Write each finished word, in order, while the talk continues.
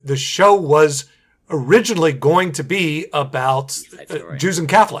the show was originally going to be about Jews and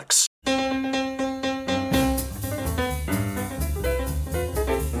Catholics.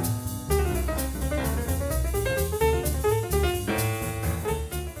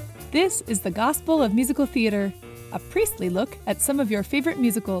 This is the Gospel of Musical Theater, a priestly look at some of your favorite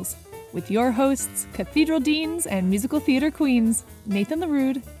musicals, with your hosts, cathedral deans and musical theater queens, Nathan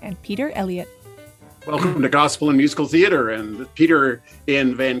LaRude and Peter Elliott. Welcome to Gospel and Musical Theater, and Peter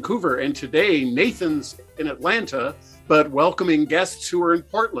in Vancouver, and today Nathan's in Atlanta, but welcoming guests who are in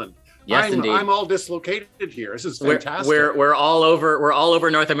Portland. Yes, indeed. I'm all dislocated here. This is fantastic. We're all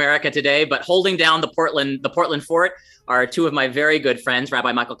over North America today, but holding down the Portland fort are two of my very good friends,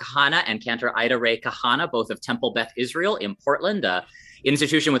 Rabbi Michael Cahana and Cantor Ida Ray Cahana, both of Temple Beth Israel in Portland,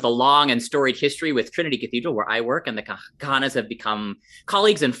 institution with a long and storied history with Trinity Cathedral, where I work, and the Cahanas have become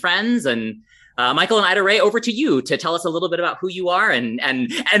colleagues and friends. And Michael and Ida Ray, over to you to tell us a little bit about who you are and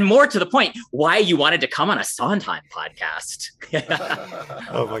more to the point, why you wanted to come on a Sondheim podcast.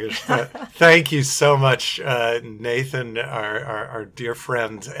 Oh my gosh. Thank you so much, Nathan, our dear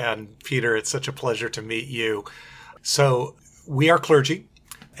friend, and Peter. It's such a pleasure to meet you. So we are clergy,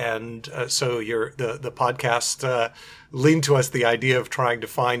 and so the podcast leaned to us the idea of trying to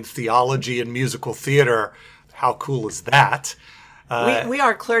find theology in musical theater. How cool is that? We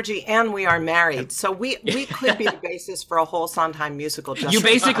are clergy and we are married, so we could be the basis for a whole Sondheim musical.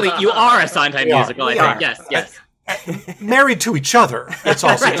 You are a Sondheim musical, I think. Yes. Married to each other. That's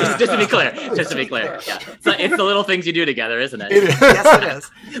also right. Just to be clear. Yeah. So it's the little things you do together, isn't it?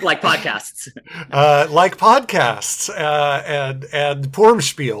 Yes, it is. Like podcasts. And Purim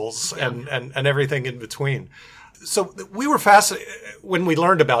spiels and everything in between. So we were fascinated when we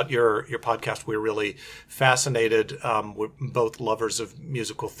learned about your podcast. We were really fascinated. We're both lovers of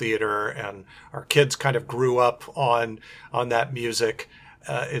musical theater, and our kids kind of grew up on that music.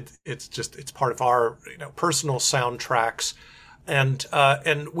 It's part of our personal soundtracks, and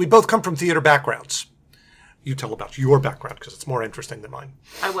we both come from theater backgrounds. You tell about your background because it's more interesting than mine.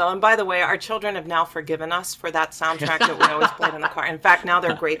 I will. And by the way, our children have now forgiven us for that soundtrack that we always played in the car. In fact, now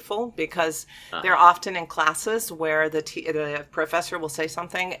they're grateful because they're often in classes where the professor will say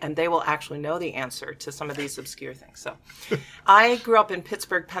something and they will actually know the answer to some of these obscure things. So I grew up in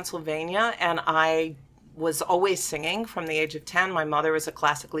Pittsburgh, Pennsylvania, and I was always singing from the age of 10. My mother was a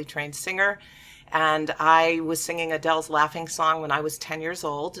classically trained singer, and I was singing Adele's Laughing Song when I was 10 years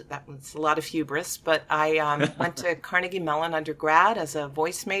old. That was a lot of hubris, but I went to Carnegie Mellon undergrad as a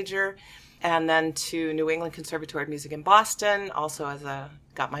voice major, and then to New England Conservatory of Music in Boston, also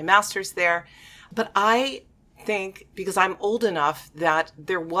got my master's there. But I think, because I'm old enough, that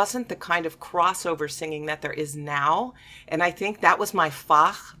there wasn't the kind of crossover singing that there is now. And I think that was my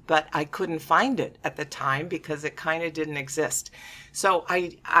fach, but I couldn't find it at the time because it kind of didn't exist. So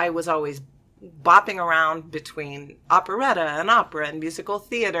I was always bopping around between operetta and opera and musical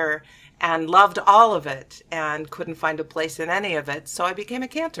theater and loved all of it and couldn't find a place in any of it. So I became a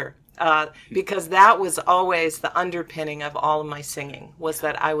cantor because that was always the underpinning of all of my singing, was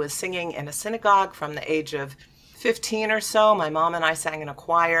that I was singing in a synagogue from the age of 15 or so. My mom and I sang in a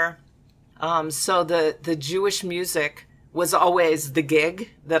choir. So the Jewish music was always the gig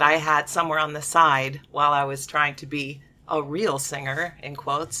that I had somewhere on the side while I was trying to be a real singer, in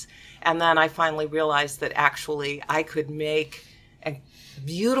quotes. And then I finally realized that actually I could make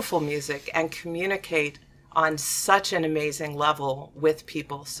beautiful music and communicate on such an amazing level with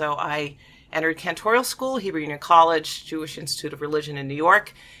people. So I entered cantorial school, Hebrew Union College, Jewish Institute of Religion in New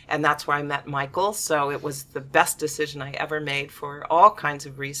York, and that's where I met Michael. So it was the best decision I ever made for all kinds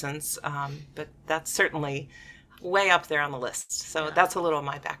of reasons, but that's certainly way up there on the list. So that's a little of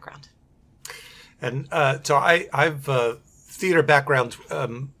my background. And so I've theater background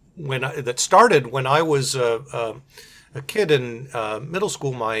that started when I was a kid in middle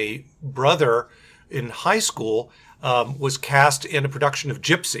school. My brother in high school was cast in a production of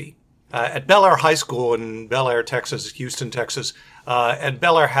Gypsy at Bel Air High School in Bel Air, Texas, Houston, Texas. And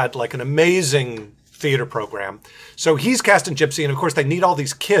Bel Air had like an amazing theater program. So he's cast in Gypsy, and of course they need all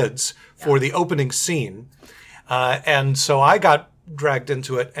these kids for the opening scene. And so I got dragged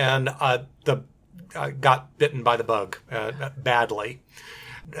into it, and I got bitten by the bug badly,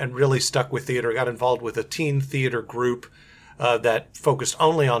 and really stuck with theater. Got involved with a teen theater group that focused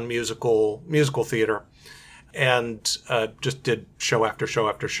only on musical theater, and just did show after show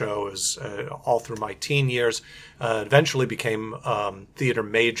after show as all through my teen years. Eventually became theater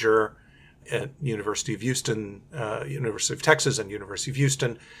major at University of Houston, University of Texas, and University of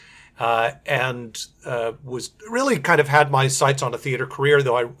Houston. And was really kind of had my sights on a theater career,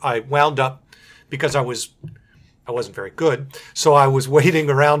 though I wound up, because I was I wasn't very good. So I was waiting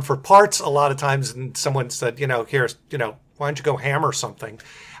around for parts a lot of times, and someone said, here, why don't you go hammer something?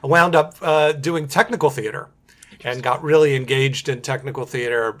 I wound up doing technical theater and got really engaged in technical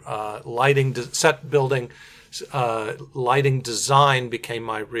theater. Lighting, set building, lighting design became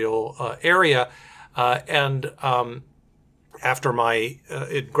my real area. And after my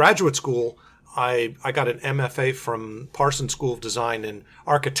in graduate school, I got an MFA from Parsons School of Design in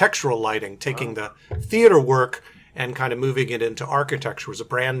architectural lighting, taking the theater work and kind of moving it into architecture. It was a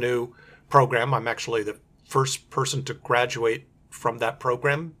brand new program. I'm actually the first person to graduate from that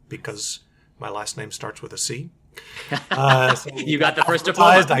program because my last name starts with a C. So you got the first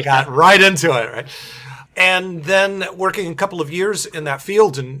diploma. I got right into it, right? And then working a couple of years in that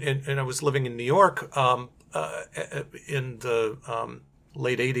field, and I was living in New York in the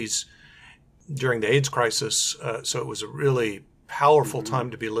late 80s during the AIDS crisis. So it was a really powerful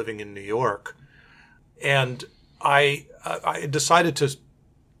time to be living in New York. And I decided to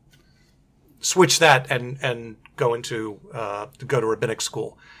switch that and go to rabbinic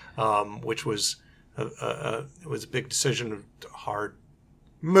school, which was it was a big decision, a hard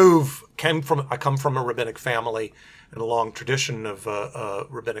move. I come from a rabbinic family and a long tradition of a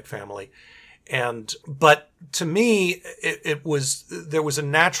rabbinic family, but to me there was a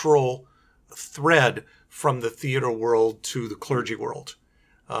natural thread from the theater world to the clergy world,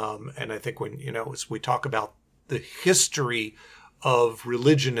 and I think when as we talk about the history of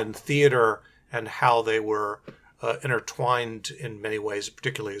religion and theater and how they were intertwined in many ways,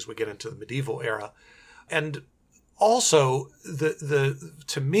 particularly as we get into the medieval era. And also,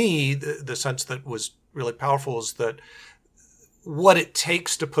 to me, the sense that was really powerful is that what it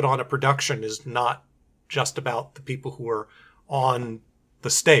takes to put on a production is not just about the people who are on the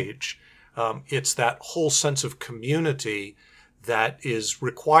stage. It's that whole sense of community that is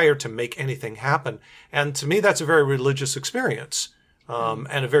required to make anything happen. And to me, that's a very religious experience.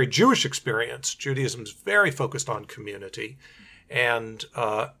 And a very Jewish experience. Judaism is very focused on community, and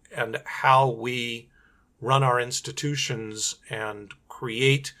how we run our institutions and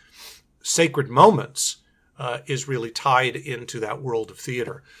create sacred moments is really tied into that world of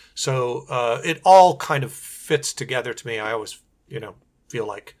theater. So it all kind of fits together to me. I always, feel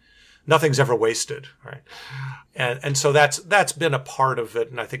like nothing's ever wasted, right? And so that's been a part of it,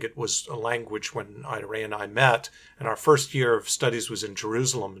 and I think it was a language when Ida Ray and I met, and our first year of studies was in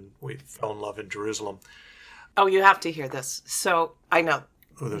Jerusalem, and we fell in love in Jerusalem. Oh, you have to hear this. So I know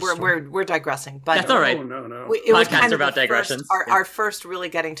we're digressing, but that's all right. No. It was kind of about digressions. Our first really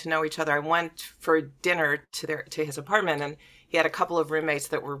getting to know each other. I went for dinner to his apartment, and he had a couple of roommates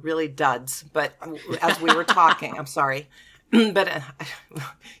that were really duds. But as we were talking, I'm sorry. But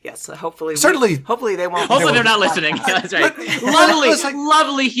yes, hopefully they won't. Hopefully they're not listening. That's right.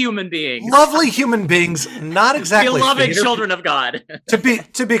 Lovely human beings. Lovely human beings, not exactly beloved children of God. To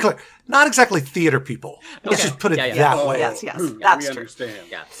be clear, not exactly theater people. Let's just put it that way. Yes, that's true. Understand.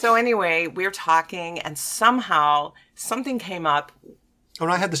 Yeah. So anyway, we were talking, and somehow something came up. Oh,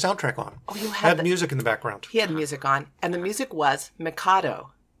 and I had the soundtrack on. Oh, you I had music in the background. He had music on, and the music was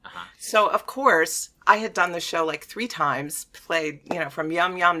Mikado. So, of course, I had done the show like 3 times, played, from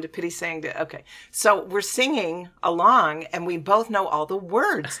Yum Yum to Pity Sing to, okay. So we're singing along, and we both know all the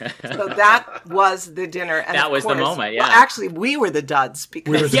words. So that was the dinner. And that was the moment, yeah. Well, actually, we were the duds.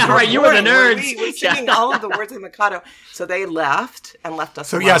 Because you were the nerds. We were singing all of the words in Mikado. So they left and left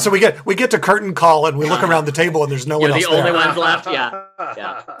us alone. Yeah, so we get to curtain call, and we look around the table, and there's no one else there. You're the only ones left,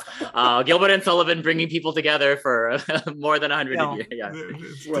 yeah. Gilbert and Sullivan bringing people together for more than 100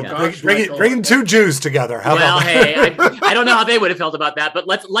 years. Well, bringing 2 Jews together. How about hey, I don't know how they would have felt about that, but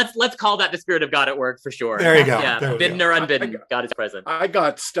let's call that the Spirit of God at work for sure. There you go. Yeah, there bidden or unbidden, God is present. I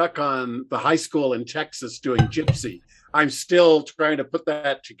got stuck on the high school in Texas doing Gypsy. I'm still trying to put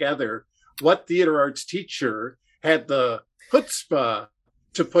that together. What theater arts teacher had the chutzpah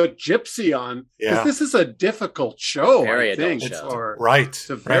to put Gypsy on? Because this is a difficult show, very I think. Adult show. It's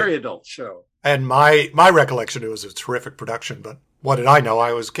a very adult show. And my recollection, it was a terrific production, but what did I know?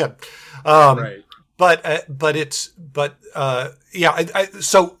 I was a kid. Right.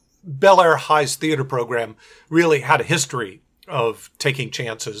 So Bel Air High's theater program really had a history of taking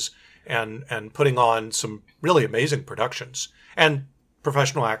chances and putting on some really amazing productions and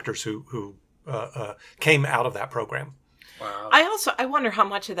professional actors who came out of that program. Wow. I wonder how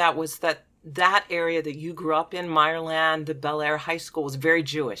much of that was that area that you grew up in, Meyerland, the Bel Air High School, was very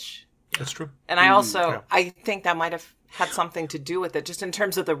Jewish. That's true. And I think that might have had something to do with it, just in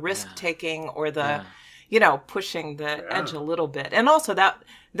terms of the risk taking or the, pushing the edge a little bit. And also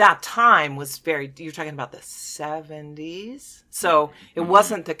that time was you're talking about the 70s. So it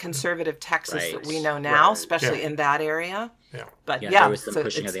wasn't the conservative Texas that we know now, especially in that area. Yeah. But there was some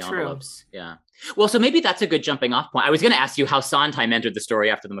pushing of the envelopes. Yeah. Well, so maybe that's a good jumping off point. I was going to ask you how Sondheim entered the story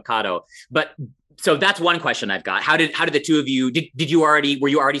after the Mikado, but so that's one question I've got. How did the two of you, were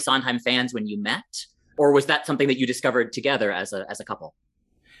you already Sondheim fans when you met? Or was that something that you discovered together as a couple?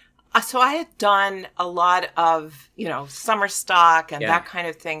 So I had done a lot of, summer stock and that kind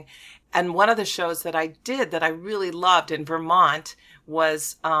of thing. And one of the shows that I did that I really loved in Vermont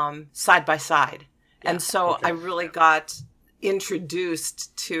was Side by Side. Yeah, and so I really got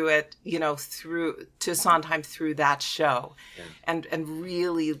introduced to it, to Sondheim through that show, and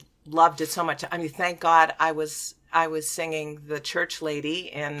really loved it so much. I mean, thank God I was singing the church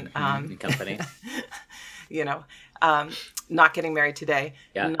lady in company. Not getting married today,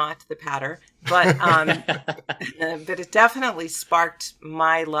 not the patter, but but it definitely sparked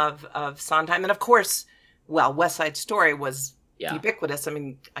my love of Sondheim, and of course, West Side Story was ubiquitous. I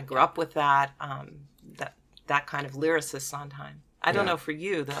mean, I grew up with that that kind of lyricist Sondheim. I don't know for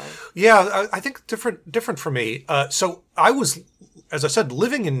you though. Yeah, I think different for me. So I was, as I said,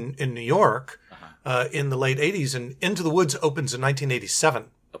 living in New York in the late '80s, and Into the Woods opens in 1987.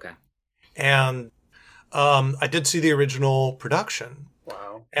 Okay, and I did see the original production.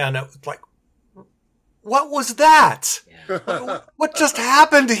 Wow. And it was like, what was that? Yeah. What just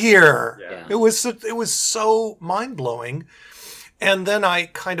happened here? Yeah. It was so mind-blowing. And then I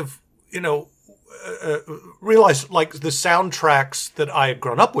kind of, realized like the soundtracks that I had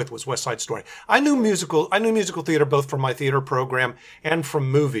grown up with was West Side Story. I knew musical theater both from my theater program and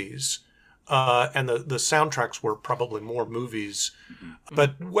from movies. And the soundtracks were probably more movies. Mm-hmm.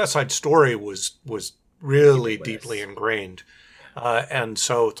 But West Side Story was really deeply ingrained. And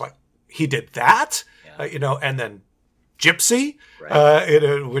so it's like, he did that, and then Gypsy,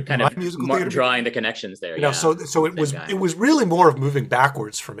 with kind my of musical theater. Drawing the connections there. So it was really more of moving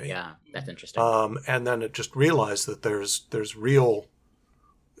backwards for me. Yeah, that's interesting. And then it just realized that there's real,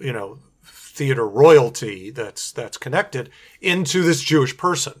 theater royalty that's connected into this Jewish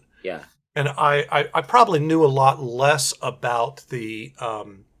person. Yeah. And I probably knew a lot less about the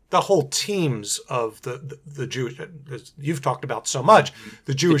whole teams of the Jewish, as you've talked about so much,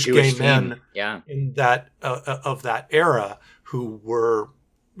 the Jewish gay men in that of that era who were,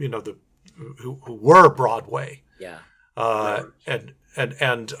 who were Broadway. Yeah. So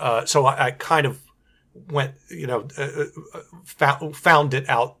I kind of went, found it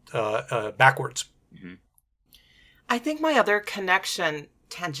out backwards. Mm-hmm. I think my other connection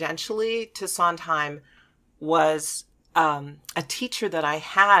tangentially to Sondheim was a teacher that I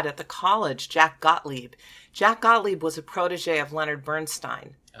had at the college, Jack Gottlieb. Jack Gottlieb was a protege of Leonard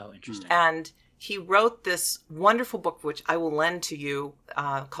Bernstein. Oh, interesting. And he wrote this wonderful book, which I will lend to you,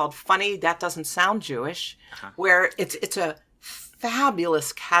 called Funny, That Doesn't Sound Jewish, where it's a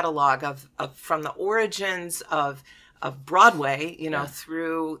fabulous catalog of from the origins of Broadway,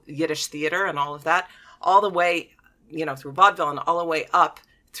 through Yiddish theater and all of that, all the way, through vaudeville and all the way up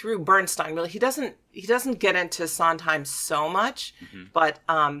through Bernstein. Really, he doesn't get into Sondheim so much, but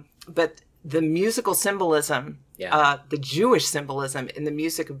the musical symbolism, the Jewish symbolism in the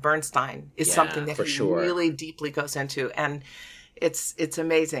music of Bernstein is something that he really deeply goes into, and it's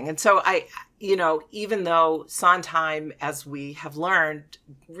amazing. And so I, even though Sondheim, as we have learned,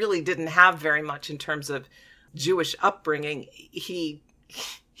 really didn't have very much in terms of Jewish upbringing, he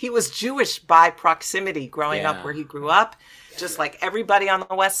was Jewish by proximity growing up where he grew up, just like everybody on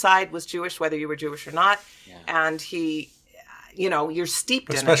the West Side was Jewish, whether you were Jewish or not. Yeah. And he, you're steeped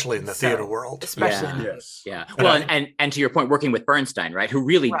in it. Especially in the theater world. Especially in the theater. Yeah. Well, and to your point, working with Bernstein, right, who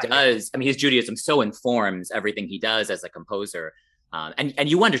really does, his Judaism so informs everything he does as a composer. And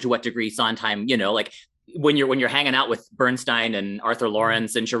you wonder to what degree Sondheim, like when you're hanging out with Bernstein and Arthur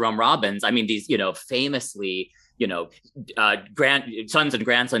Lawrence and Jerome Robbins, these, famously, sons and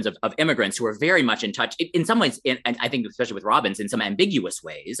grandsons of immigrants who are very much in touch in some ways, and I think especially with Robbins, in some ambiguous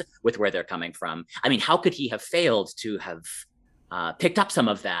ways with where they're coming from. How could he have failed to have picked up some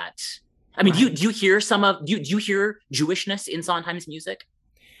of that? Do you hear do you hear Jewishness in Sondheim's music?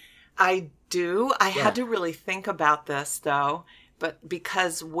 I do. I had to really think about this though, but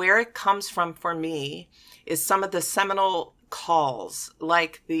because where it comes from for me is some of the seminal calls,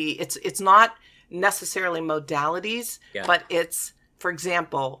 like it's not necessarily modalities, but it's, for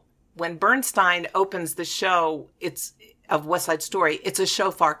example, when Bernstein opens the show, it's of West Side Story, it's a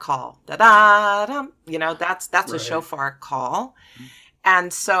shofar call. Da-da-dum. That's a shofar call.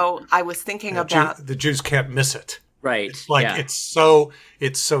 And so I was thinking about... The Jews can't miss it. Right. It's like it's so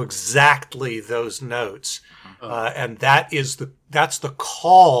exactly those notes, and that's the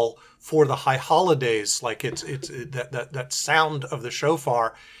call for the high holidays. Like that sound of the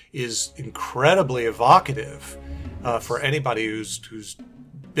shofar is incredibly evocative for anybody who's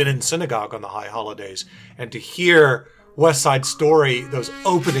been in synagogue on the high holidays, and to hear West Side Story, those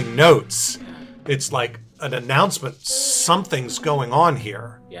opening notes, it's like an announcement. Something's going on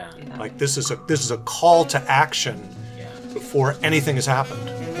here. Yeah. Like this is a call to action before anything has happened.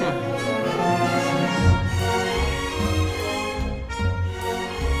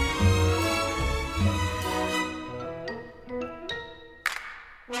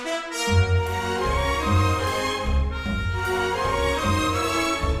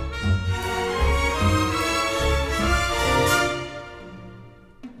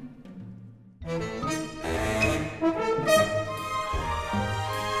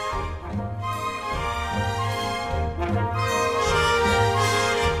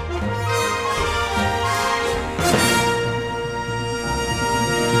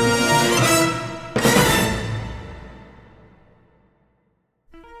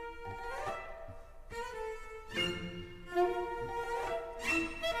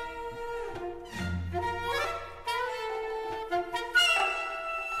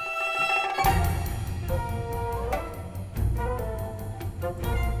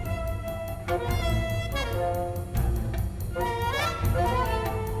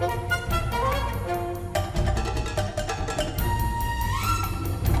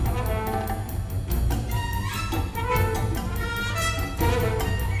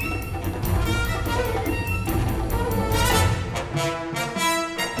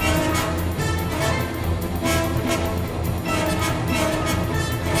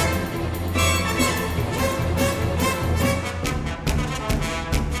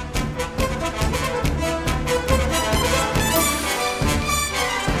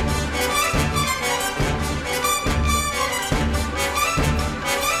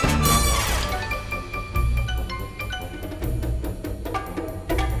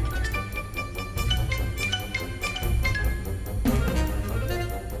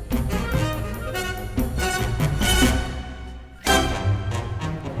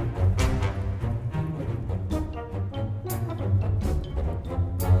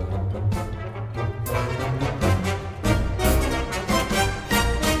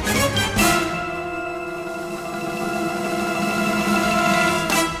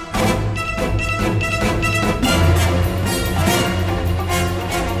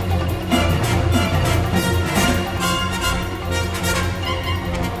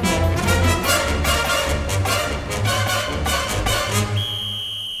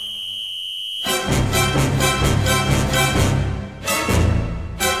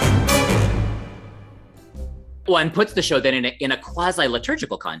 Well, and puts the show then in a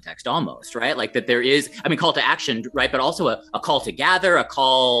quasi-liturgical context almost, right? Like that there is, I mean, call to action, right? But also a call to gather, a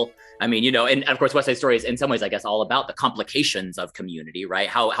call, I mean, you know, and of course, West Side Story is in some ways, I guess, all about the complications of community, right?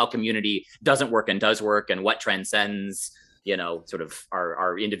 How community doesn't work and does work, and what transcends, you know, sort of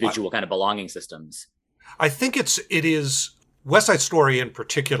our individual kind of belonging systems. I think it is West Side Story in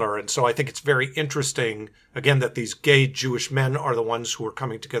particular, and so I think it's very interesting, again, that these gay Jewish men are the ones who are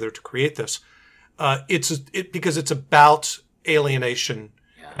coming together to create this. Because it's about alienation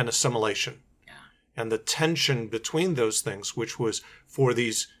and assimilation, and the tension between those things, which was for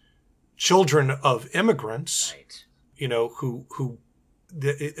these children of immigrants, right, you know, who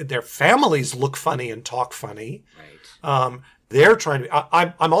their families look funny and talk funny. Right. They're trying to.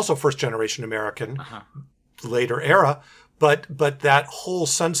 I'm also first generation American, later era, but that whole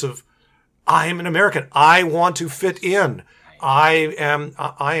sense of I am an American. I want to fit in. Right.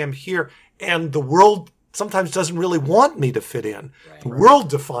 I am here. And the world sometimes doesn't really want me to fit in. Right. The world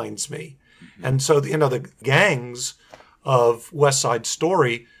defines me. Mm-hmm. And so, you know, the gangs of West Side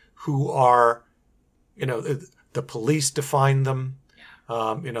Story who are, you know, the police define them.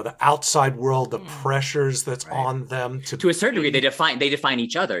 You know, the outside world, the pressures that's on them. To a certain degree, they define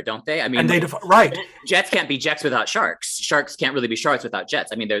each other, don't they? I mean, right. Jets can't be jets without sharks. Sharks can't really be sharks without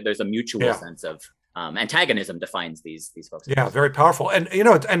jets. I mean, there's a mutual sense of antagonism defines these folks. Yeah, very powerful. And, you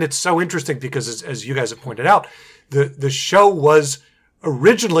know, and it's so interesting because as you guys have pointed out, the show was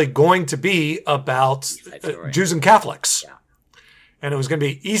originally going to be about Jews and Catholics. Yeah. And it was going to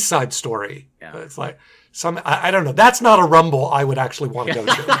be East Side Story. Yeah. It's like I don't know. That's not a rumble I would actually want to go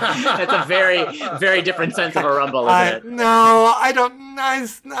to. That's a very, very different sense of a rumble, isn't it? No, I don't.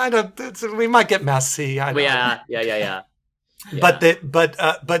 I don't. We might get messy. Yeah. But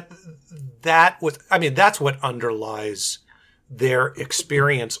that was. I mean, that's what underlies their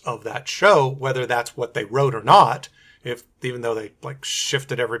experience of that show, whether that's what they wrote or not, even though they like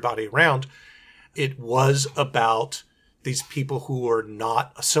shifted everybody around, it was about these people who were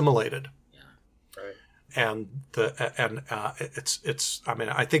not assimilated. And it's I mean,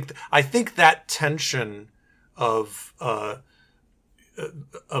 I think that tension of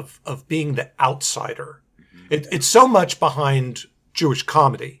being the outsider, it's so much behind Jewish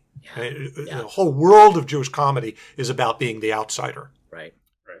comedy. The whole world of Jewish comedy is about being the outsider. Right.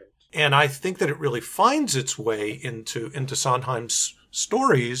 And I think that it really finds its way into Sondheim's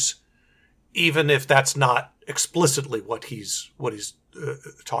stories, even if that's not explicitly what he's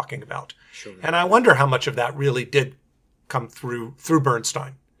talking about. Sure. And I wonder how much of that really did come through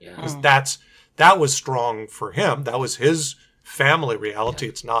Bernstein. Yeah. Because that was strong for him. That was his family reality.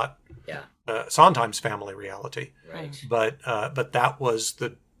 It's not Sondheim's family reality. Right. But that was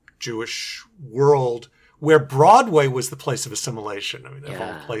the Jewish world where Broadway was the place of assimilation. I mean, of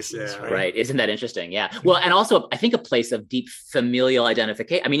all places, right? Right. Isn't that interesting? Yeah. Well, and also I think a place of deep familial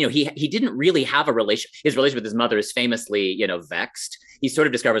identification. I mean, he didn't really have a relation. His relationship with his mother is famously, vexed. He sort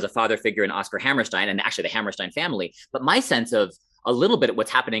of discovers a father figure in Oscar Hammerstein and actually the Hammerstein family. But my sense of a little bit of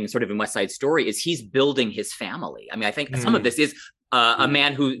what's happening sort of in West Side Story is he's building his family. I mean, I think some of this is a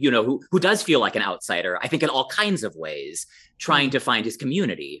man who does feel like an outsider, I think in all kinds of ways, trying to find his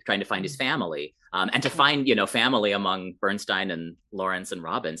community, trying to find his family, and to find, family among Bernstein and Lawrence and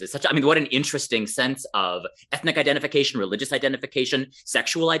Robbins is what an interesting sense of ethnic identification, religious identification,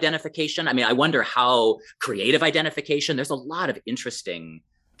 sexual identification. I mean, I wonder how creative identification, there's some interesting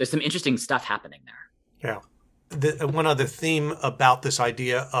stuff happening there. Yeah. One other theme about this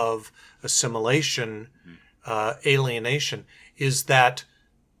idea of assimilation, alienation, is that,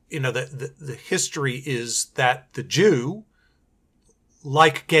 the history is that the Jew,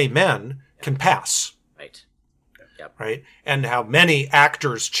 like gay men, can pass. Right. Yep. Right. And how many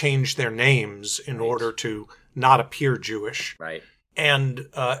actors change their names in order to not appear Jewish. Right. And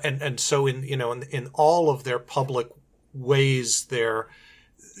so in all of their public ways, they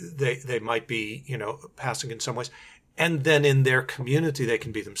might be, passing in some ways. And then in their community, they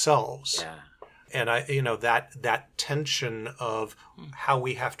can be themselves. Yeah. And that tension of how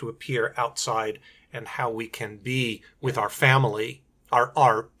we have to appear outside and how we can be with our family,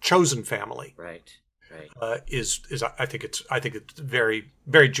 our chosen family. Right. Is I think it's very,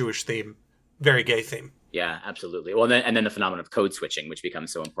 very Jewish theme, very gay theme. Yeah, absolutely. Well, and then the phenomenon of code switching, which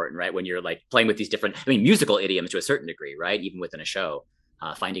becomes so important, right? When you're like playing with these different, musical idioms to a certain degree, right? Even within a show.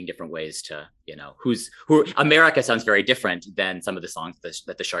 Finding different ways to, who America sounds very different than some of the songs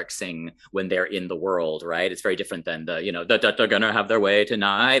that the Sharks sing when they're in the world, right? It's very different than that they're gonna have their way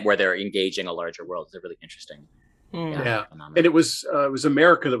tonight, where they're engaging a larger world. It's a really interesting. Yeah. And it was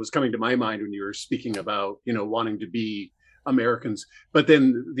America that was coming to my mind when you were speaking about, wanting to be Americans. But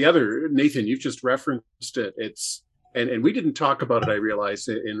then the other, Nathan, you've just referenced it. It's, and we didn't talk about it, I realize,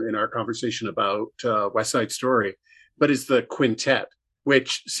 in our conversation about West Side Story, but it's the quintet,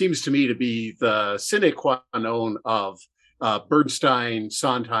 which seems to me to be the sine qua non of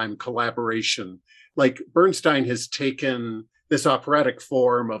Bernstein-Sondheim collaboration. Like Bernstein has taken this operatic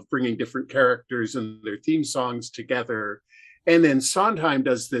form of bringing different characters and their theme songs together. And then Sondheim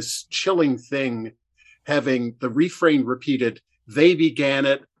does this chilling thing, having the refrain repeated, they began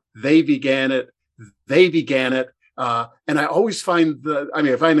it, they began it, they began it. And I always find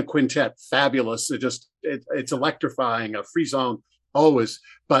I find the quintet fabulous. It's electrifying, a frisson always,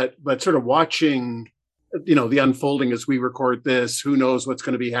 but sort of watching, the unfolding as we record this, who knows what's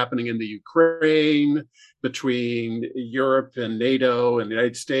going to be happening in the Ukraine, between Europe and NATO and the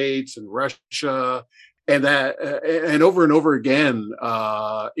United States and Russia, and that, and over again,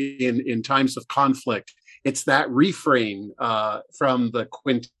 in times of conflict, it's that refrain from the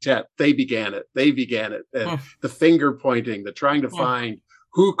quintet. They began it. They began it. The finger pointing, the trying to find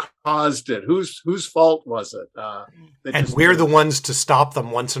who caused it, whose fault was it? And we're the ones to stop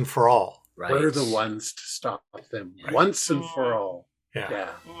them once and for all. Right. We're the ones to stop them once and for all. Yeah.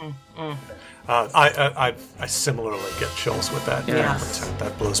 I similarly get chills with that. Yeah.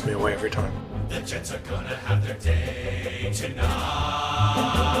 That blows me away every time. The Jets are gonna have their day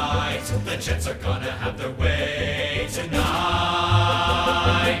tonight. The Jets are gonna have their way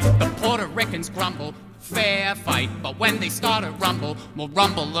tonight. The Puerto Ricans grumble, fair fight, but when they start a rumble, we'll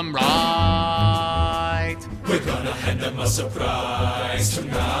rumble them right. We're gonna hand them a surprise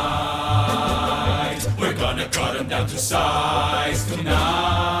tonight. We're gonna cut them down to size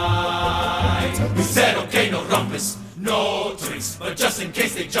tonight. We said okay, no rumpus, no tricks, but just in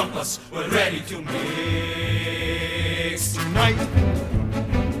case they jump us, we're ready to mix tonight.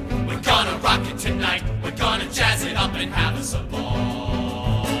 We're gonna rock it tonight. We're We're gonna jazz it up and have us a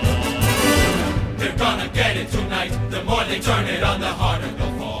ball. They're gonna get it tonight. The more they turn it on, the harder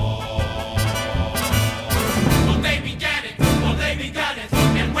they'll fall. Well, they began it, well, they began it,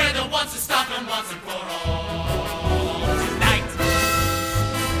 and we're the ones to stop them once and for all. Tonight.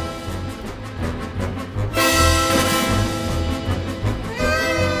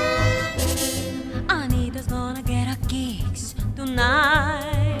 Anita's gonna get her kicks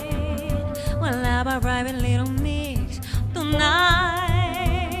tonight. We'll have a private little mix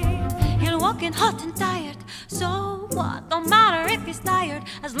tonight. He'll walk in hot and tired, so what? Don't matter if he's tired,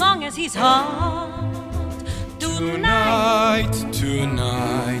 as long as he's hot. Tonight,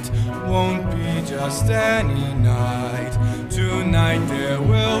 tonight won't be just any night. Tonight there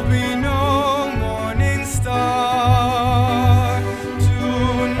will be no morning star.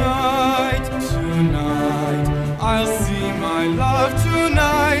 Tonight, I'll see my love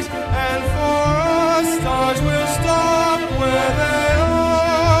tonight, and for us stars will stop where they are.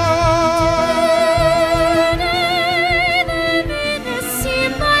 Today the minutes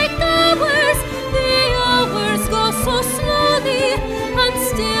seem like hours, the hours go so slowly, and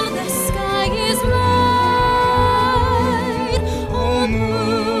still the sky is light. Oh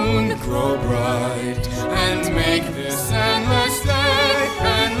moon, grow bright, and make this endless day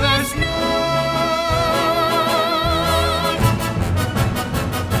endless night.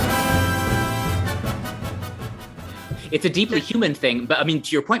 It's a deeply human thing, but I mean,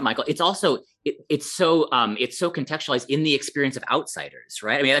 to your point, Michael, it's also it's so contextualized in the experience of outsiders,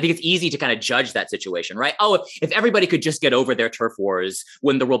 right? I mean, I think it's easy to kind of judge that situation, right? Oh, if everybody could just get over their turf wars,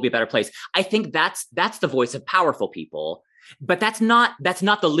 wouldn't the world be a better place? I think that's the voice of powerful people, but that's not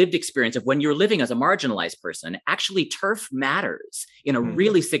the lived experience of when you're living as a marginalized person. Actually, turf matters in a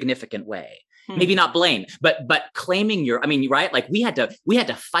really significant way. Maybe not blame, but claiming right? Like we had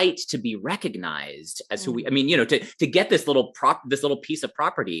to fight to be recognized as who we, to get this little piece of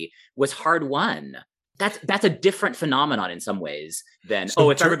property was hard won. That's a different phenomenon in some ways than,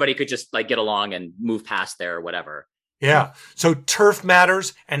 if everybody could just like get along and move past there or whatever. Yeah. So turf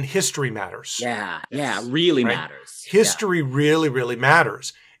matters and history matters. Yeah. Really right? Matters. History really, really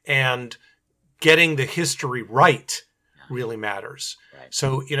matters. And getting the history right really matters. Right.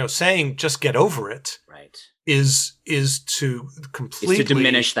 So, saying just get over it is to completely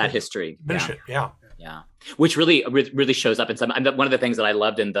diminish that history. Diminish it. Yeah. Which really shows up in some. And one of the things that I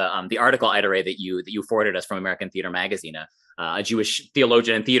loved in the article, Ida Ray, that you forwarded us from American Theater Magazine, a Jewish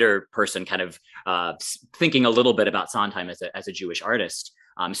theologian and theater person, kind of thinking a little bit about Sondheim as a Jewish artist.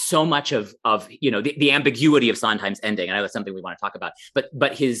 So much of the ambiguity of Sondheim's ending, and I know that's something we want to talk about.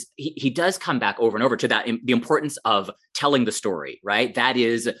 But he does come back over and over to that, the importance of telling the story, right? That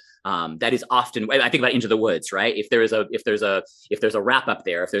is often, I think about Into the Woods, right? If there's a wrap up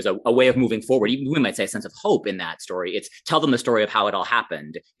there, if there's a way of moving forward, we might say a sense of hope in that story. It's tell them the story of how it all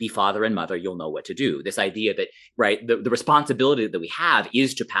happened. Be father and mother, you'll know what to do. This idea that, right, the responsibility that we have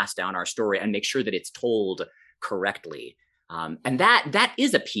is to pass down our story and make sure that it's told correctly. And that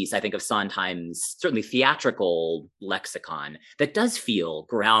is a piece, I think, of Sondheim's certainly theatrical lexicon that does feel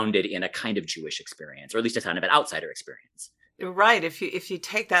grounded in a kind of Jewish experience, or at least a kind of an outsider experience. Right. If you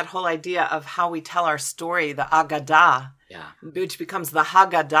take that whole idea of how we tell our story, the Agadah, which becomes the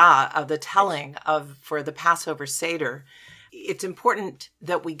Haggadah of the telling for the Passover Seder, it's important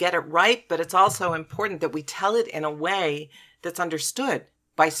that we get it right, but it's also important that we tell it in a way that's understood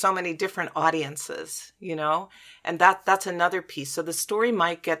by so many different audiences, and that's another piece. So the story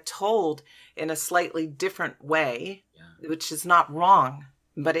might get told in a slightly different way, which is not wrong,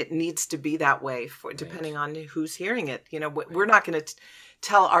 but it needs to be that way depending on who's hearing it. We're not going to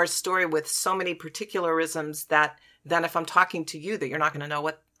tell our story with so many particularisms that then if I'm talking to you, that you're not going to know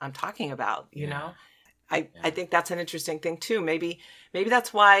what I'm talking about, I think that's an interesting thing too. Maybe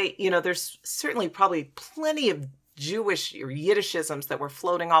that's why, there's certainly probably plenty of Jewish or Yiddishisms that were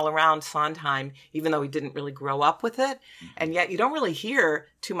floating all around Sondheim, even though he didn't really grow up with it. And yet you don't really hear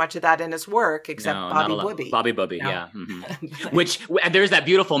too much of that in his work, except Bobby Booby. Bobby Booby, yeah. Mm-hmm. Which, there's that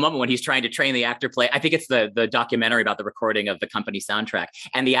beautiful moment when he's trying to train the actor play. I think it's the documentary about the recording of the company soundtrack.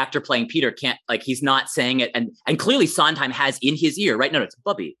 And the actor playing Peter can't, he's not saying it. And clearly Sondheim has in his ear, right? No, it's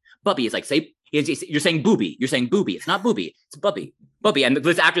Bubby. Bubby is like, you're saying booby. You're saying booby. It's not booby. It's Bubby. Bubby. And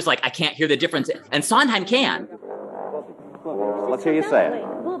this actor's like, I can't hear the difference. And Sondheim can. Let's hear you say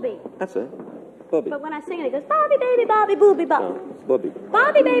it. Booby. That's it. Booby. But when I sing it, it goes, Bobby, baby, Bobby, booby, Bobby. No, it's Booby.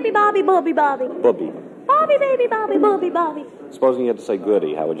 Bobby, baby, Bobby, booby, Bobby. Booby. Bobby, baby, Bobby, booby, Bobby. Supposing you had to say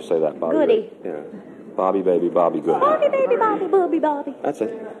goody, how would you say that, Bobby? Goody. Yeah. Bobby, baby, Bobby, goody. Bobby, baby, Bobby, booby, Bobby. That's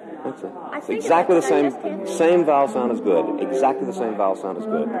it. It's exactly the same vowel sound as good. Exactly the same vowel sound as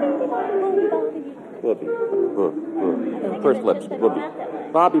good. Booby. First lips. Booby.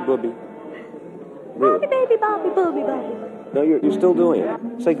 Bobby, booby. Really? Bobby, baby, Bobby, booby, Bobby. No, you're still doing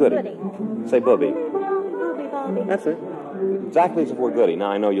it. Say goody. Say booby. Booby, Bobby. That's it. Exactly as if we're goody.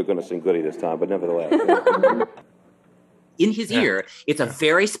 Now, I know you're going to sing goody this time, but nevertheless. In his ear, it's a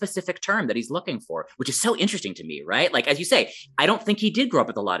very specific term that he's looking for, which is so interesting to me, right? Like, as you say, I don't think he did grow up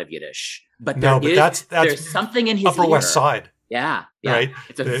with a lot of Yiddish, but there's something in his Upper ear. West Side. Yeah. Right.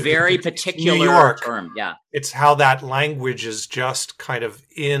 It's a very particular New York term. Yeah. It's how that language is just kind of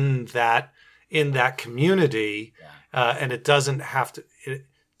in that community, and it doesn't have to.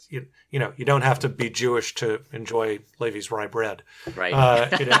 You don't have to be Jewish to enjoy Levi's rye bread. Right.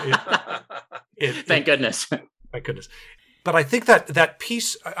 Thank goodness. Thank goodness. But I think that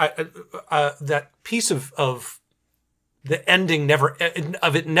piece, that piece of the ending never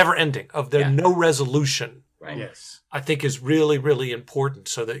ending, of there no resolution. Right. Yes. I think is really, really important,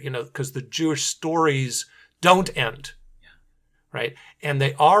 so that, because the Jewish stories don't end. Yeah. Right. And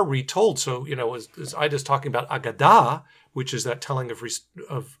they are retold. So, as Ida's talking about Agadah, which is that telling of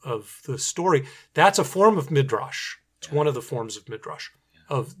the story, that's a form of midrash. It's one of the forms of midrash,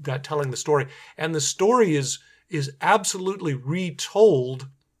 of that telling the story. And the story is absolutely retold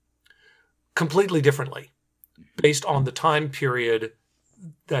completely differently based on the time period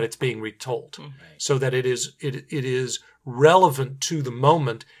that it's being retold, so that it is relevant to the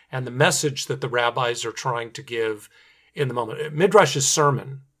moment and the message that the rabbis are trying to give in the moment. Midrash is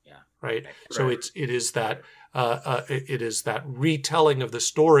sermon, right? So it is that retelling of the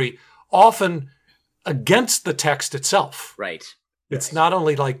story, often against the text itself. Right. It's not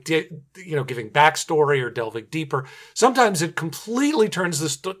only like giving backstory or delving deeper. Sometimes it completely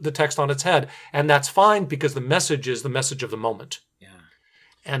turns the text on its head, and that's fine because the message is the message of the moment. Yeah.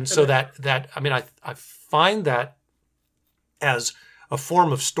 And so I find that as a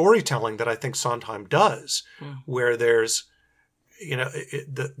form of storytelling that I think Sondheim does, where there's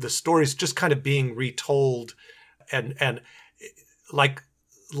the story's just kind of being retold, and like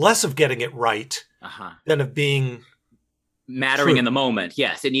less of getting it right than of being mattering in the moment.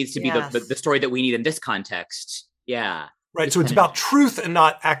 Yes, it needs to be the story that we need in this context. Yeah. Right. So it's about truth and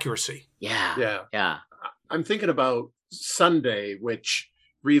not accuracy. Yeah. I'm thinking about Sunday, which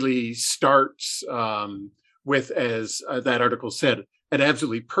really starts with, as that article said, an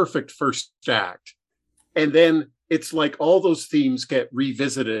absolutely perfect first act. And then it's like all those themes get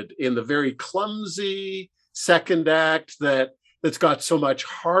revisited in the very clumsy second act that's got so much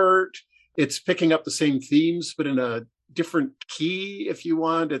heart. It's picking up the same themes, but in a different key, if you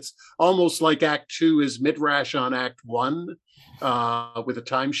want. It's almost like Act 2 is midrash on Act 1 with a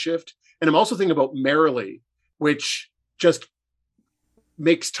time shift. And I'm also thinking about Merrily, which just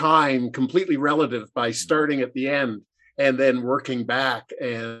makes time completely relative by starting at the end and then working back,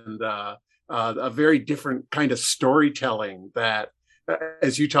 and a very different kind of storytelling that,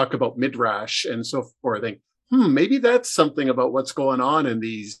 as you talk about midrash and so forth, I think, maybe that's something about what's going on in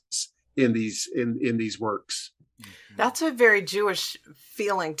these works. That's a very Jewish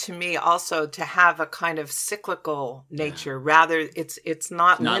feeling to me, also, to have a kind of cyclical nature. Rather, it's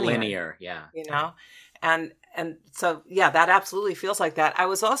not linear. And so that absolutely feels like that. I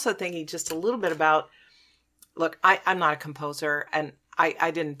was also thinking just a little bit about, look, I'm not a composer, and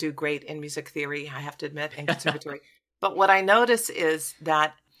I didn't do great in music theory, I have to admit, in conservatory. But what I notice is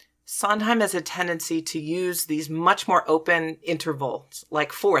that Sondheim has a tendency to use these much more open intervals,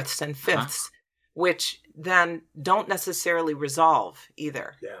 like fourths and fifths, which then don't necessarily resolve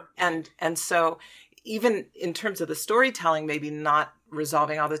either. Yeah. And so even in terms of the storytelling, maybe not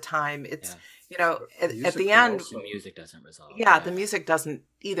resolving all the time, it's, at the end, the music doesn't resolve. The music doesn't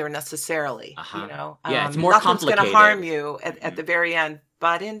either necessarily, it's more nothing's complicated. going to harm you at the very end,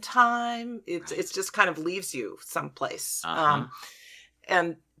 but in time, it's just kind of leaves you someplace.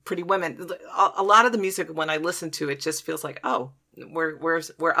 And Pretty Women, a lot of the music, when I listen to it, just feels like,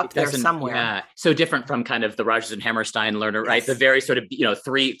 we're up there somewhere. Yeah, so different from kind of the Rodgers and Hammerstein learner, right? The very sort of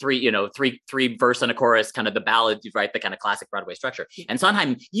three verse and a chorus, kind of the ballad, right? The kind of classic Broadway structure. And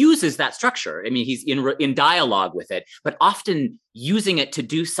Sondheim uses that structure. I mean, he's in dialogue with it, but often using it to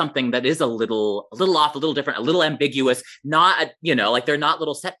do something that is a little off, a little different, a little ambiguous. Not like they're not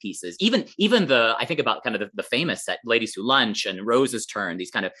little set pieces. Even I think about kind of the famous set, Ladies Who Lunch and Rose's Turn.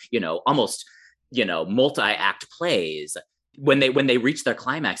 These kind of almost multi-act plays. When they reach their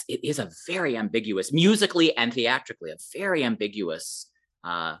climax, it is a very ambiguous, musically and theatrically, a very ambiguous,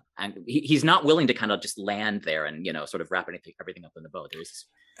 and he's not willing to kind of just land there and sort of wrap everything up in the bow.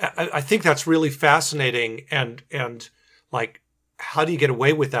 I think that's really fascinating, and like, how do you get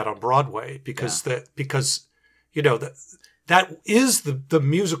away with that on Broadway? Because that is the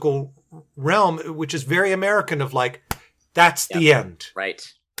musical realm, which is very American of like, that's the end.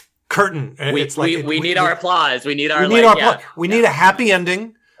 Right. Curtain. We need our applause. We need our applause. We need a happy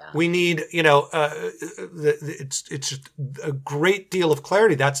ending. Yeah. We need, it's just a great deal of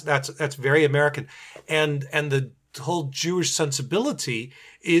clarity. That's very American. And the whole Jewish sensibility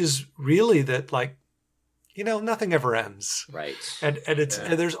is really that, like, nothing ever ends. Right. And and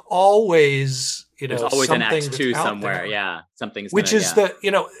there's always, there's always an act two somewhere. There. Yeah. Something's which is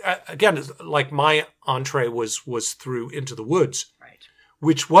again, like my entree was through Into the Woods. Right.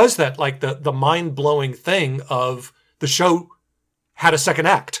 Which was that, like, the mind-blowing thing of the show had a second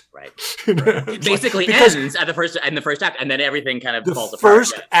act. Right. Basically ends at the first act, and then everything kind of falls apart. The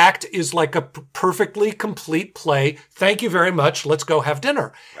first act is like a perfectly complete play. Thank you very much. Let's go have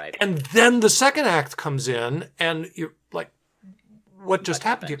dinner. Right. And then the second act comes in, and you're like, what just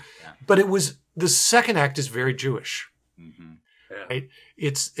happened here? Yeah. But the second act is very Jewish. Mm-hmm. Yeah. Right?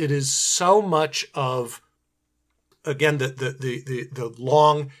 It is so much of, again, the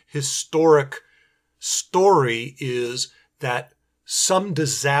long historic story is that some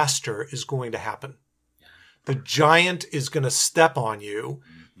disaster is going to happen. Yeah. The giant is going to step on you.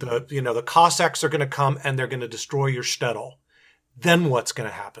 Mm-hmm. The Cossacks are going to come and they're going to destroy your shtetl. Then what's going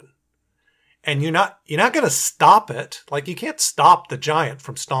to happen? And you're not going to stop it. Like, you can't stop the giant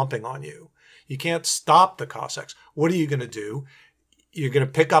from stomping on you. You can't stop the Cossacks. What are you going to do? You're going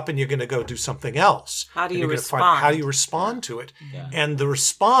to pick up and you're going to go do something else. How do you respond? How do you respond to it? Yeah. And the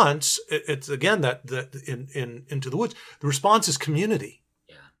response, it's again that in Into the Woods, the response is community.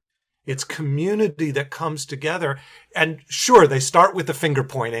 Yeah. It's community that comes together. And sure, they start with the finger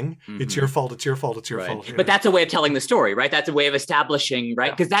pointing. Mm-hmm. It's your fault. It's your fault. It's your fault. But that's a way of telling the story, right? That's a way of establishing,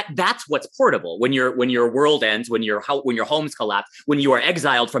 right? Because that's what's portable. When your world ends, when your homes collapse, when you are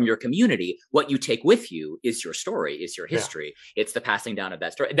exiled from your community, what you take with you is your story, is your history. Yeah. It's the passing down of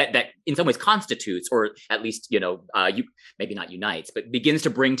that story that in some ways constitutes, or at least you maybe not unites, but begins to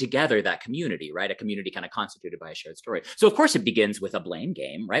bring together that community, right? A community kind of constituted by a shared story. So of course it begins with a blame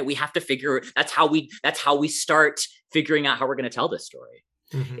game, right? We have to figure. That's how we start figuring out how we're going to tell this story.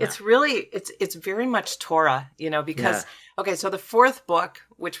 Mm-hmm. It's really, it's very much Torah, because, okay, so the fourth book,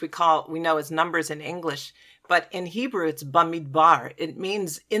 which we know as Numbers in English, but in Hebrew, it's Bamidbar. It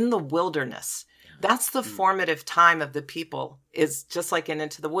means in the wilderness. That's the formative time of the people, is just like in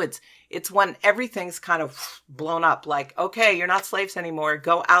Into the Woods. It's when everything's kind of blown up, like, okay, you're not slaves anymore.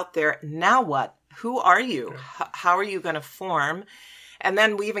 Go out there. Now what? Who are you? How are you going to form? And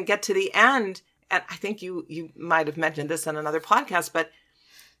then we even get to the end. And I think you might have mentioned this in another podcast, but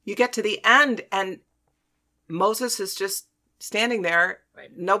you get to the end and Moses is just standing there. Right.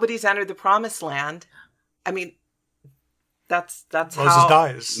 Nobody's entered the promised land. I mean, that's Moses how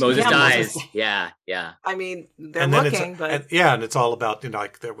dies. Moses dies. Yeah. I mean, they're and looking, but and it's all about,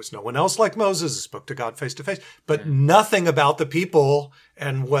 like, there was no one else like Moses who spoke to God face to face, but nothing about the people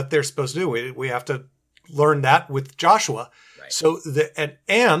and what they're supposed to do. We have to learn that with Joshua. Right. So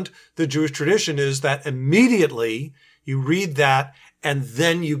and the Jewish tradition is that immediately you read that and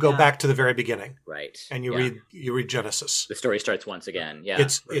then you go back to the very beginning. Right. And you read Genesis. The story starts once again. Yeah.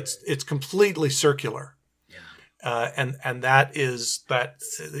 It's completely circular. Yeah. And that is that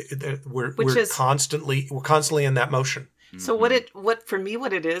we're constantly in that motion. So what for me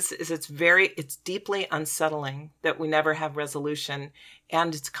what it is it's deeply unsettling that we never have resolution,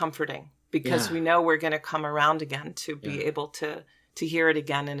 and it's comforting because we know we're going to come around again to be able to hear it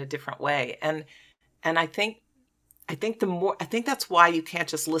again in a different way. And I think that's why you can't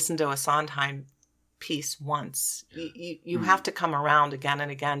just listen to a Sondheim piece once. You have to come around again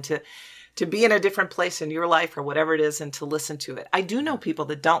and again to be in a different place in your life or whatever it is, and to listen to it. I do know people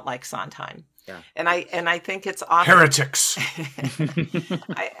that don't like Sondheim. Yeah. And I think it's often heretics.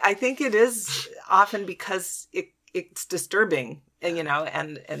 I think it is often because it's disturbing,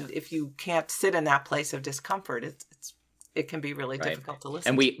 and if you can't sit in that place of discomfort, it can be really difficult to listen.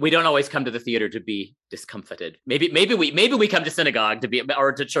 And we don't always come to the theater to be discomfited. Maybe we come to synagogue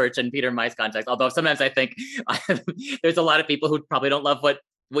or to church in Peter and my context. Although sometimes I think there's a lot of people who probably don't love what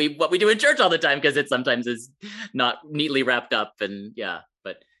we do in church all the time, because it sometimes is not neatly wrapped up. And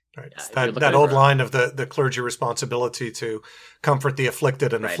but right. That old line of the clergy responsibility to comfort the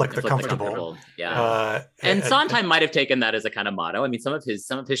afflicted and afflict the comfortable. Yeah. And Sondheim might have taken that as a kind of motto. I mean, some of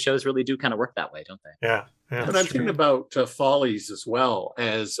his shows really do kind of work that way, don't they? Yeah. And I'm thinking about Follies as well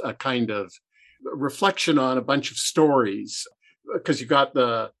as a kind of reflection on a bunch of stories, because you got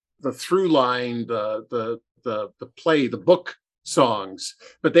the through line, the play, the book songs,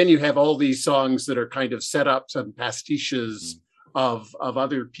 but then you have all these songs that are kind of setups and pastiches of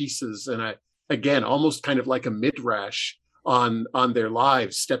other pieces, and again almost kind of like a midrash on their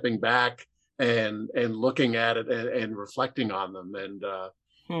lives, stepping back and looking at it and reflecting on them. And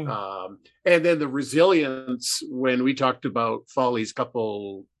then the resilience, when we talked about Follies a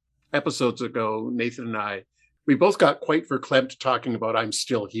couple episodes ago, Nathan and I, we both got quite verklempt talking about I'm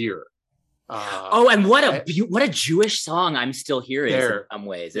Still Here. And what a Jewish song I'm Still Here is in some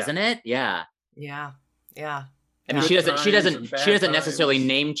ways, isn't it? Yeah. Yeah. Yeah. I mean, she doesn't necessarily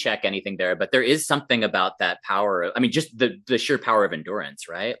name check anything there, but there is something about that power. I mean, just the sheer power of endurance,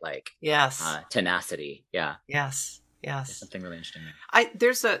 right? Like, yes, tenacity. Yeah. Yes. There's something really interesting there.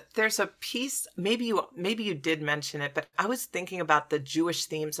 There's a piece. Maybe you did mention it, but I was thinking about the Jewish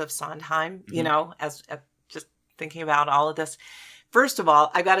themes of Sondheim. You know, as just thinking about all of this. First of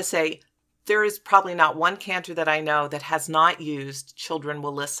all, I got to say, there is probably not one cantor that I know that has not used "Children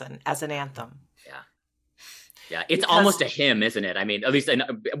Will Listen" as an anthem. Yeah, it's almost a hymn, isn't it? I mean, at least Peter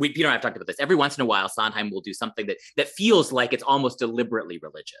and I have talked about this. Every once in a while, Sondheim will do something that feels like it's almost deliberately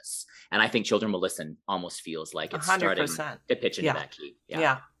religious. And I think Children Will Listen almost feels like it's 100%. Starting to pitch into that key.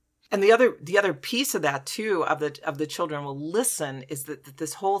 Yeah. And the other piece of that too, of the Children Will Listen, is that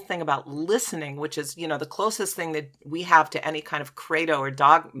this whole thing about listening, which is, you know, the closest thing that we have to any kind of credo or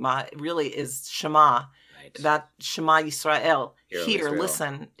dogma really is Shema. That Shema Yisrael, hear,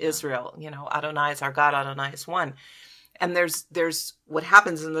 listen, Israel, you know, Adonai is our God, Adonai is one. And there's what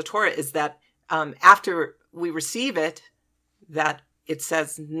happens in the Torah is that after we receive it, that it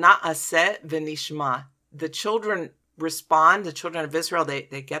says, Na'aseh v'nishma. The children respond, the children of Israel,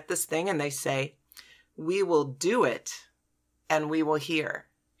 they get this thing and they say, we will do it and we will hear.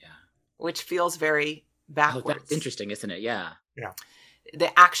 Yeah. Which feels very backwards. Oh, that's interesting, isn't it? Yeah. Yeah.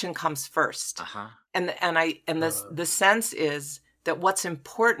 The action comes first. And the sense is that what's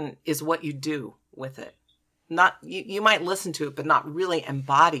important is what you do with it. Not you might listen to it, but not really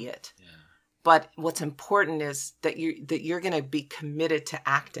embody it. Yeah. But what's important is that you're going to be committed to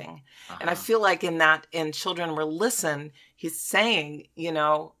acting. And I feel like in Children Will Listen, he's saying, you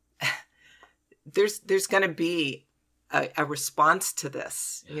know, there's going to be a response to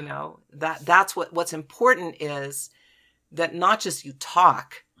this. Yeah. You know, that's what's important is that not just you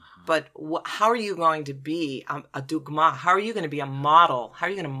talk, but how are you going to be a dugma? How are you going to be a model? How are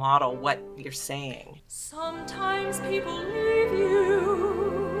you going to model what you're saying? Sometimes people leave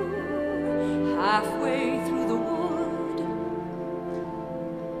you halfway through the wood.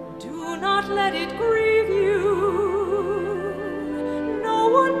 Do not let it grieve you. No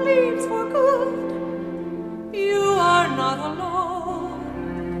one leaves for good. You are not alone.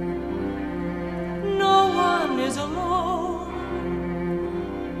 No one is alone.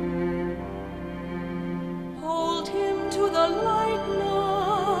 The light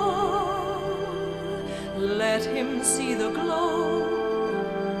now, let him see the glow.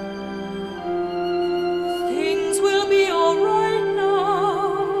 Things will be all right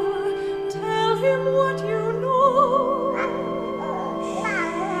now. Tell him what you know.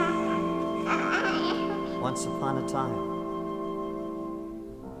 Once upon a time,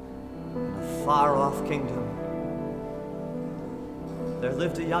 in a far-off kingdom, there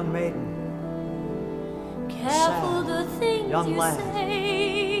lived a young maiden. Careful the things young you lad.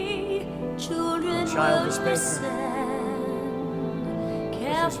 Say, children Child will listen.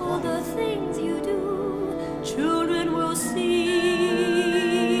 Careful the things you do, children will see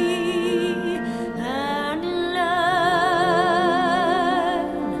and learn.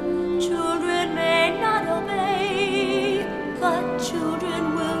 Children may not obey, but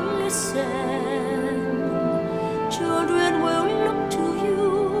children will listen. Children will look to you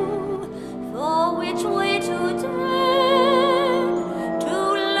for which way to turn,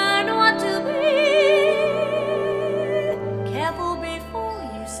 to learn what to be. Careful before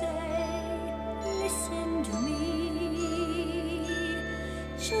you say, listen to me.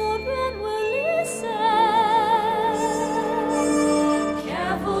 Children will listen.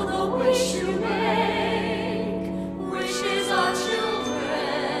 Careful the wish you make. Wishes are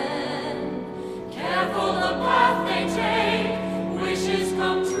children. Careful the path they take. Wishes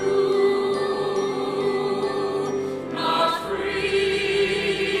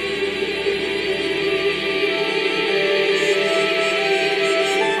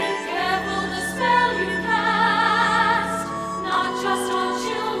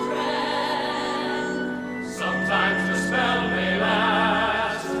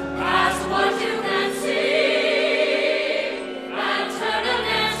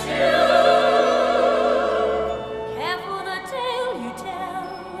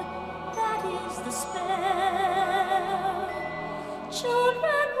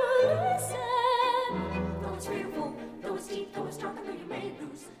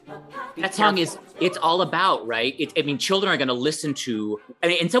That song it's all about, right? Children are going to listen to,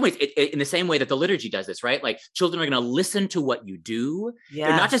 in some ways, in the same way that the liturgy does this, right? Like children are going to listen to what you do. Yes.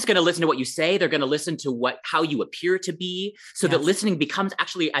 They're not just going to listen to what you say. They're going to listen to how you appear to be, so that listening becomes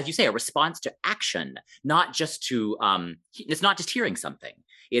actually, as you say, a response to action, not just to, it's not just hearing something.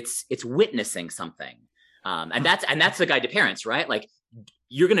 It's witnessing something. And that's the guide to parents, right? Like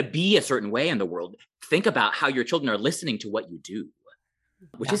you're going to be a certain way in the world. Think about how your children are listening to what you do.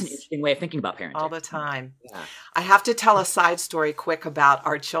 Which is an interesting way of thinking about parenting. All the time. Yeah. I have to tell a side story quick about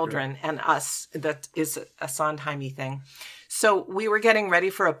our children and us that is a Sondheim-y thing. So we were getting ready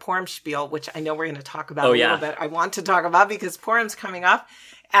for a Purim spiel, which I know we're going to talk about a little bit. I want to talk about because Purim's coming up.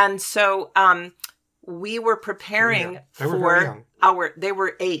 And so we were preparing they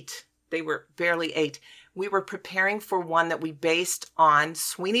were 8. They were barely 8. We were preparing for one that we based on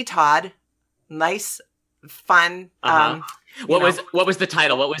Sweeney Todd. Nice, fun. What was the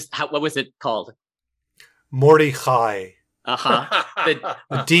title? What was it called? Mordechai.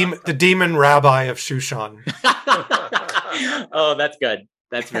 The demon rabbi of Shushan. Oh, that's good.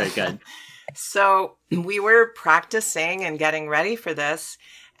 That's very good. So we were practicing and getting ready for this,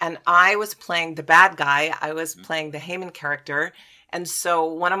 and I was playing the bad guy. I was playing the Haman character. And so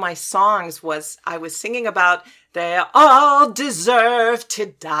one of my songs was, I was singing about they all deserve to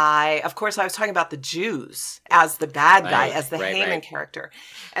die. Of course, I was talking about the Jews as the bad guy, as the Haman character.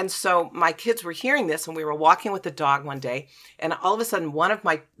 And so my kids were hearing this, and we were walking with the dog one day, and all of a sudden we have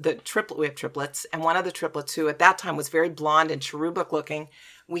triplets, and one of the triplets, who at that time was very blonde and cherubic looking,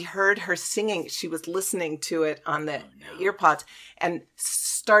 we heard her singing. She was listening to it on the earpods and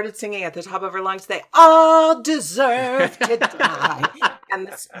started singing at the top of her lungs. They all deserve to die. And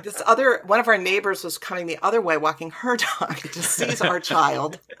this other, one of our neighbors was coming the other way, walking her dog, just sees our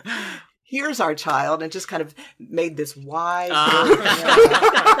child, hears our child, and just kind of made this wide.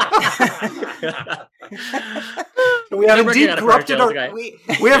 We have indeed corrupted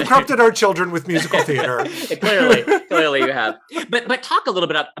our children with musical theater. Clearly you have. But talk a little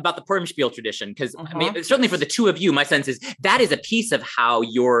bit about the Purim tradition, because certainly for the two of you, my sense is that is a piece of how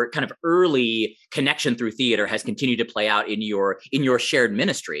your kind of early connection through theater has continued to play out in your shared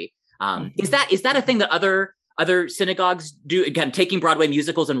ministry. Is that a thing that other synagogues do, again, taking Broadway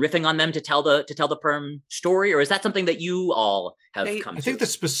musicals and riffing on them to tell the Purim story, or is that something that you all have come to? I think the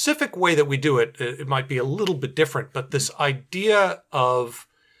specific way that we do it might be a little bit different, but this idea of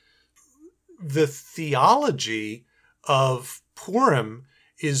the theology of Purim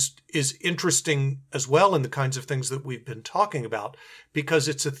is interesting as well in the kinds of things that we've been talking about, because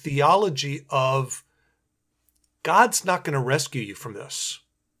it's a theology of God's not going to rescue you from this.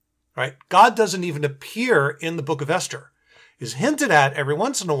 Right? God doesn't even appear in the book of Esther. Is hinted at every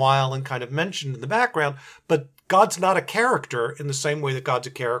once in a while and kind of mentioned in the background, but God's not a character in the same way that God's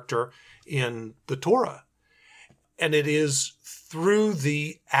a character in the Torah. And it is through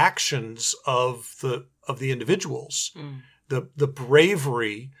the actions of the individuals, the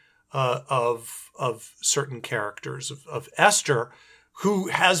bravery of certain characters of Esther, who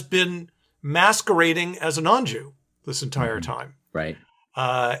has been masquerading as a non-Jew this entire time. Right.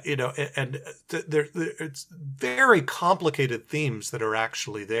 It's very complicated themes that are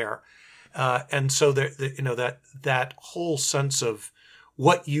actually there. And so that whole sense of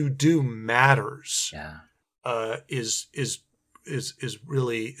what you do matters, is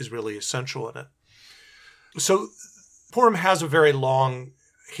really essential in it. So Purim has a very long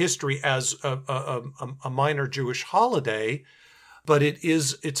history as a minor Jewish holiday, but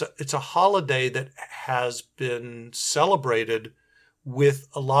it's a holiday that has been celebrated with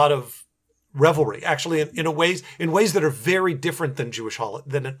a lot of revelry, actually, in ways that are very different than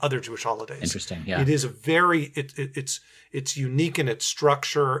than other Jewish holidays. Interesting, yeah. It is it's unique in its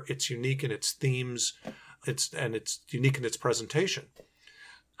structure, it's unique in its themes, it's unique in its presentation.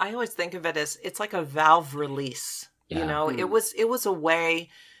 I always think of it as it's like a valve release. Yeah. It was a way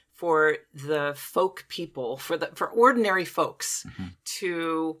for the folk people, for ordinary folks,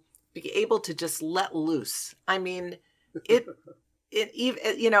 to be able to just let loose. I mean, it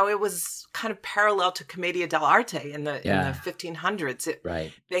was kind of parallel to Commedia dell'arte in the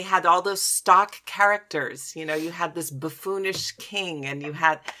 1500s. They had all those stock characters. You had this buffoonish king, and you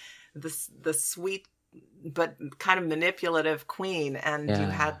had the sweet but kind of manipulative queen, and you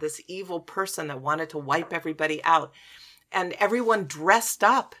had this evil person that wanted to wipe everybody out, and everyone dressed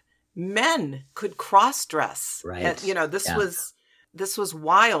up. Men could cross-dress. Right. And, this was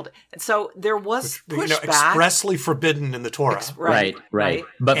wild. And so there was pushback. Expressly forbidden in the Torah. Right.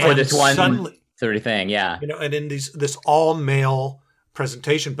 But for this one sort of thing, and in this all-male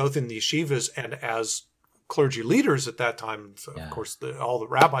presentation, both in the yeshivas and as clergy leaders at that time. So of course, all the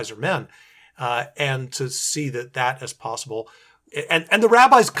rabbis are men, and to see that as possible. And the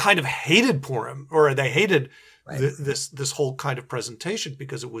rabbis kind of hated Purim, or they hated this whole kind of presentation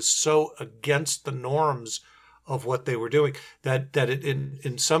because it was so against the norms of what they were doing that it,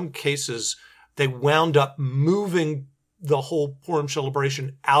 in some cases they wound up moving the whole Purim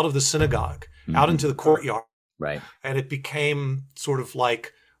celebration out of the synagogue, out into the courtyard, right? And it became sort of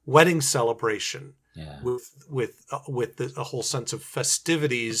like wedding celebration with a whole sense of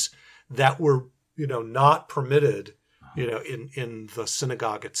festivities that were not permitted. In the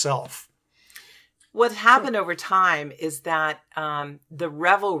synagogue itself. What happened over time is that the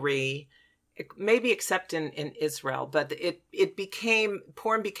revelry, maybe except in Israel, but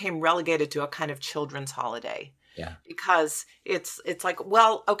Purim became relegated to a kind of children's holiday. Yeah. Because it's like,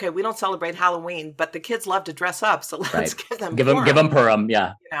 well, okay, we don't celebrate Halloween, but the kids love to dress up, so let's give them Purim. Give them Purim,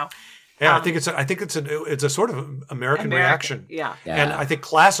 yeah. Yeah, I think it's a sort of American reaction. Yeah. And I think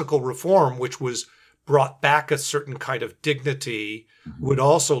classical reform, which was brought back a certain kind of dignity, would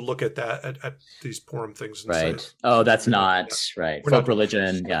also look at that at these Purim things and say, "Oh, that's not right. Folk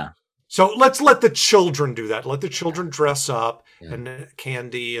religion, So let's let the children do that. Let the children dress up and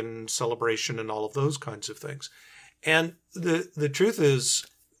candy and celebration and all of those kinds of things." And the truth is,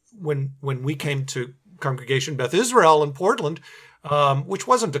 when we came to Congregation Beth Israel in Portland, which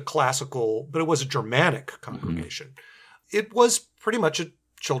wasn't a classical, but it was a Germanic congregation, it was pretty much a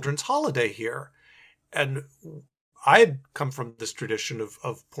children's holiday here. And I had come from this tradition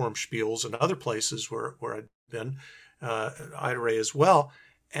of Purim spiels and other places where I'd been, Ida Ray as well.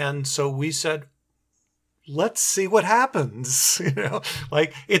 And so we said, let's see what happens.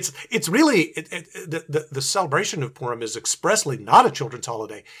 It's really the celebration of Purim is expressly not a children's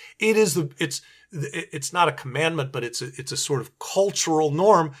holiday. It's not a commandment, but it's a sort of cultural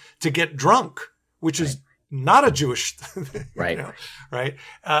norm to get drunk, which is not a Jewish thing, right?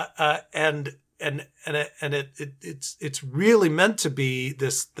 And it's really meant to be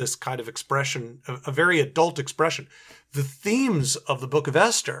this kind of expression, a very adult expression. The themes of the Book of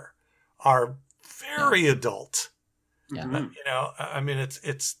Esther are very adult. Yeah. I mean,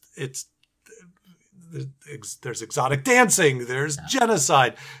 there's exotic dancing, there's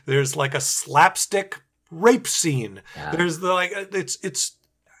genocide, there's like a slapstick rape scene. Yeah. There's it's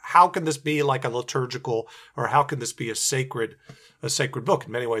how can this be like a liturgical, or how can this be a sacred book?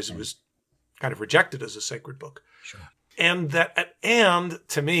 In many ways, it was kind of rejected as a sacred book. Sure. And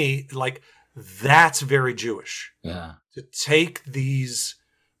to me, like, that's very Jewish. Yeah. To take these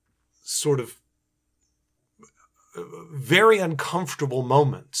sort of very uncomfortable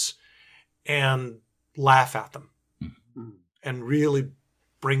moments and laugh at them, and really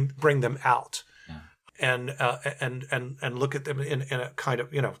bring them out, and look at them in a kind of,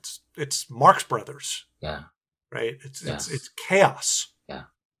 it's Marx Brothers. Yeah. Right. It's chaos. Yeah.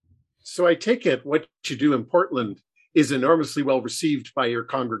 So I take it what you do in Portland is enormously well received by your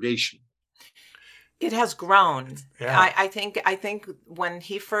congregation. It has grown. Yeah. I think when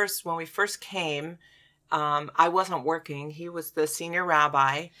we first came, I wasn't working. He was the senior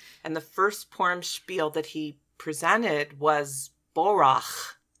rabbi, and the first Purim spiel that he presented was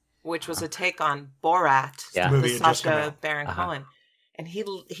Borach, which was a take on Borat, the Sacha Baron Cohen, and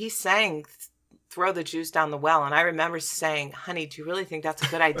he sang "Throw the Jews Down the Well," and I remember saying, "Honey, do you really think that's a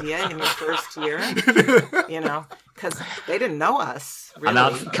good idea in your first year?" Because they didn't know us. Really.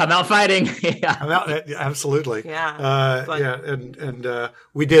 Come out fighting. Absolutely. Yeah. And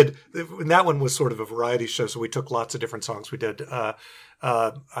we did. And that one was sort of a variety show, so we took lots of different songs. We did.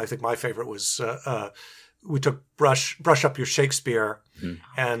 I think my favorite was we took "Brush Up Your Shakespeare,"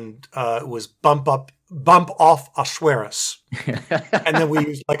 and it was "Bump Off Ashweris," and then we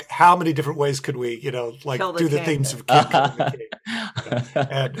used like how many different ways could we do the themes of King the King,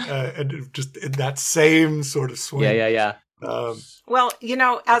 and just in that same sort of swing. Yeah. Well,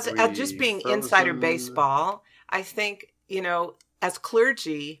 as just being insider baseball, I think as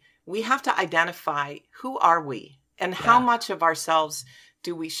clergy we have to identify who are we and how much of ourselves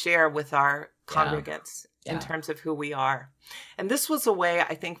do we share with our congregants in terms of who we are. And this was a way,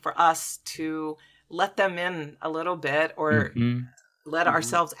 I think, for us to let them in a little bit, or let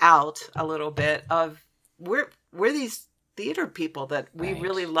ourselves out a little bit of we're these theater people that we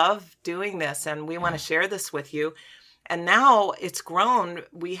really love doing this, and we want to share this with you. And now it's grown.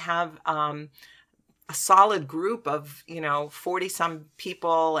 We have a solid group of 40 some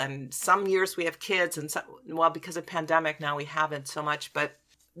people, and some years we have kids, and because of pandemic now we haven't so much, but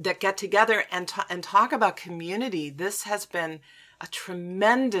that get together and talk about community. This has been a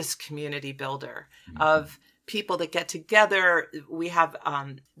tremendous community builder of people that get together. We have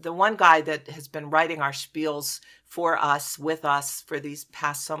the one guy that has been writing our spiels for us, with us for these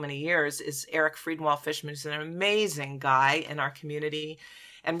past so many years is Eric Friedenwald-Fishman, who's an amazing guy in our community.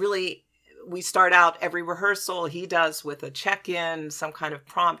 And really, we start out every rehearsal, he does with a check-in, some kind of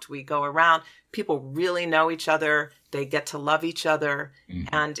prompt. We go around. People really know each other. They get to love each other.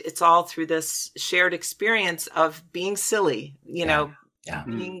 And it's all through this shared experience of being silly, you know,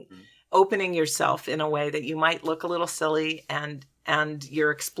 opening yourself in a way that you might look a little silly, and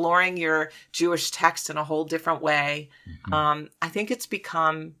you're exploring your Jewish text in a whole different way. I think it's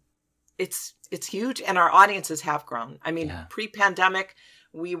become, it's huge, and our audiences have grown. I mean, pre-pandemic,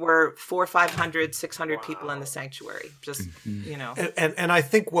 we were 400, 500, 600 people in the sanctuary. Just you know, and I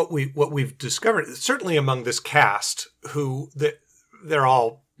think what we've discovered, certainly among this cast, they're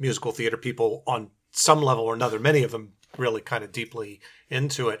all musical theater people on some level or another. Many of them really kind of deeply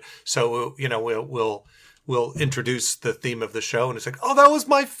into it. So you know, we'll introduce the theme of the show, and it's like, oh, that was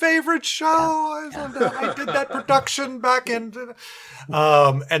my favorite show. I did that production back in,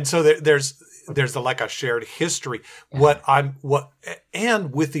 and so there's like a shared history.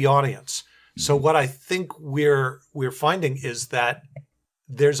 And with the audience. So what I think we're finding is that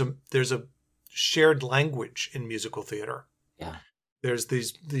there's a shared language in musical theater. Yeah. There's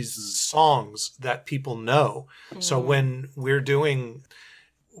these songs that people know. So when we're doing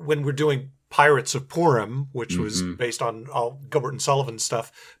Pirates of Purim, which was based on all Gilbert and Sullivan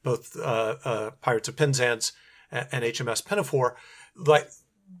stuff, both Pirates of Penzance and HMS Pinafore, like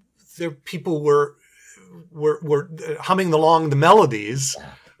there people were humming along the melodies.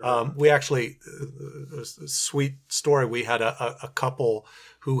 We actually, a sweet story. We had a couple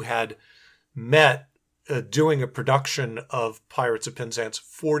who had met doing a production of Pirates of Penzance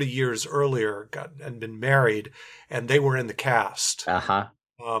 40 years earlier, and been married, and they were in the cast. Gilbert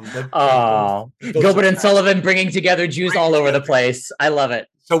and Sullivan bringing together Jews all over the place. I love it.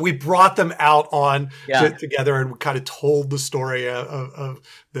 So we brought them out together, and we kind of told the story of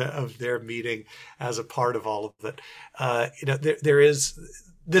their meeting as a part of all of it. You know,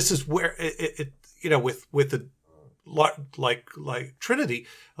 this is where it you know, with the like Trinity,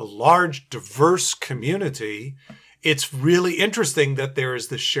 a large, diverse community. It's really interesting that there is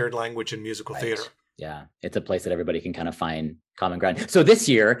this shared language in musical theater. Yeah, it's a place that everybody can kind of find common ground. So this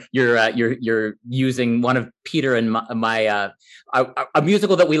year, you're using one of Peter and my a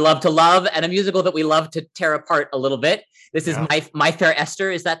musical that we love to love, and a musical that we love to tear apart a little bit. This is My Fair Esther.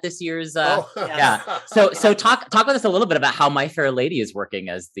 Is that this year's? So talk with us a little bit about how My Fair Lady is working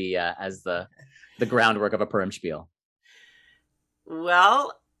as the groundwork of a Purim spiel.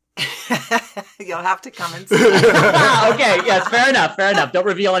 Well, you'll have to come and see. Okay, yes, fair enough. Don't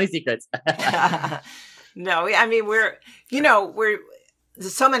reveal any secrets. No, I mean, we're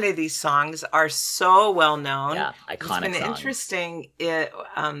so many of these songs are so well known. Yeah, iconic What's been songs. interesting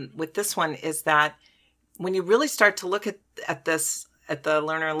with this one is that when you really start to look at this at the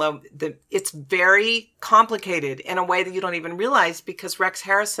Lerner and Loeb, it's very complicated in a way that you don't even realize, because Rex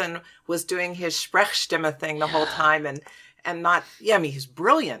Harrison was doing his Sprechstimme thing the whole time, and not, I mean, he's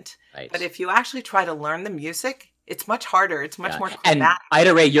brilliant. Right. But if you actually try to learn the music, it's much harder. It's much more chromatic. And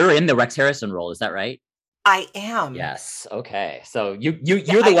Ida Ray, you're in the Rex Harrison role, is that right? I am. Yes. Okay. So you're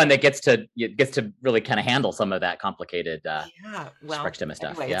the one that gets to really kind of handle some of that complicated Sprechstimme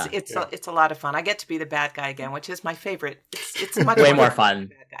stuff. Anyway, it's a lot of fun. I get to be the bad guy again, which is my favorite. It's much way more fun.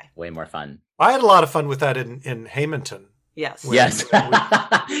 Way more fun. I had a lot of fun with that in Haymanton. Yes. Yes.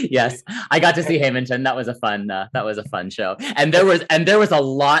 Yes. I got to see Haymanton. That was a fun show. And there was a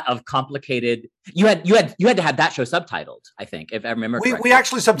lot of complicated. You had to have that show subtitled, I think, if I remember correctly. We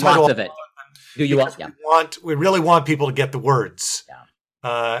actually subtitled lots of it. Do you want? Yeah. We really want people to get the words.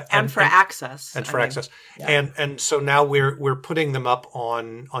 Yeah. And for access. And for access. Yeah. And so now we're putting them up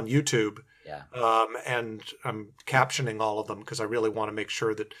on YouTube. Yeah. And I'm captioning all of them because I really want to make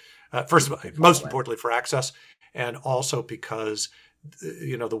sure that most importantly for access, and also because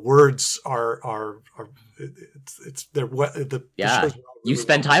the words are you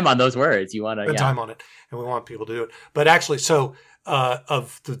spend time on those words. You want to spend time on it, and we want people to do it. But actually, so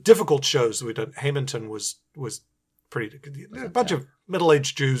of the difficult shows that we've done, Haymanton was pretty a bunch of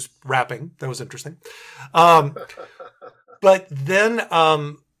middle-aged Jews rapping. That was interesting. But then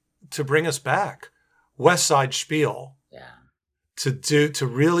to bring us back, West Side Spiel. To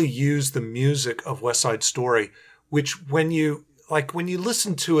really use the music of West Side Story, which when you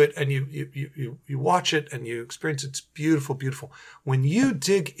listen to it and you watch it and you experience it, it's beautiful, beautiful. When you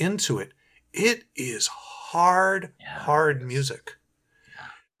dig into it, it is hard music.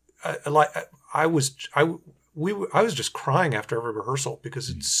 I was just crying after every rehearsal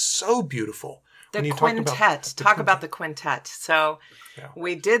because it's so beautiful. when The you quintet. Talk about the quintet. So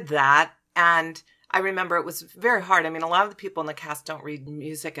we did that, and I remember it was very hard. I mean, a lot of the people in the cast don't read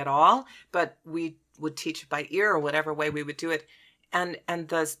music at all, but we would teach it by ear or whatever way we would do it. And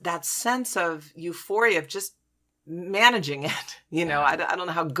that sense of euphoria of just managing it, I don't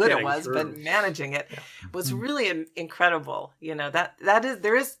know how good it was, but managing it was really incredible.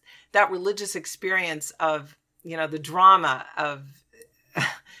 There is that religious experience of, the drama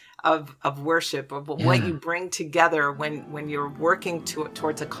of worship, of what you bring together when you're working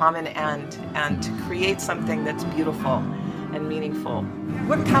towards a common end and to create something that's beautiful and meaningful.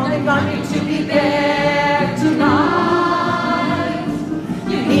 We're counting on you to be there tonight.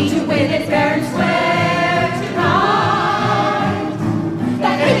 You need to win it fair and square tonight.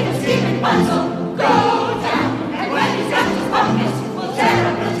 That evil scheming puzzle go down, and when he's got his focus, we'll tear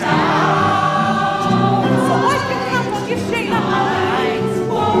up the town. So I can count on you, Shayna. Alright,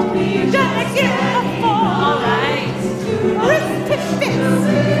 won't be gonna give a fall. Alright, wrist to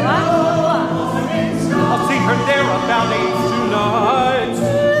fist. I'll see her there about 8 tonight.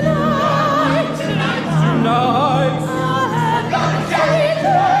 Tonight.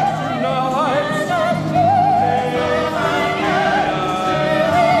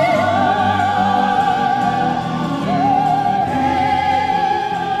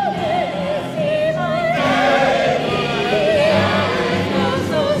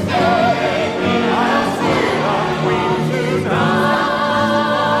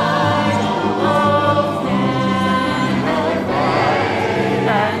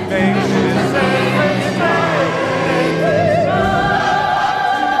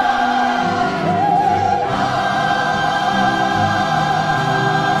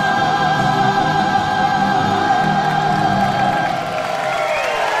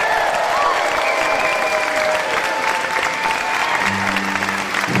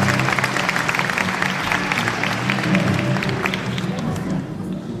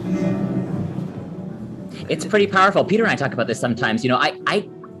 It's pretty powerful. Peter and I talk about this sometimes. I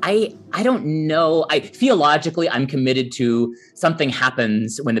don't know. Theologically, I'm committed to something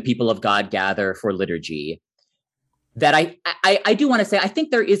happens when the people of God gather for liturgy. That I do want to say, I think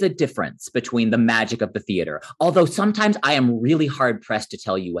there is a difference between the magic of the theater. Although sometimes I am really hard pressed to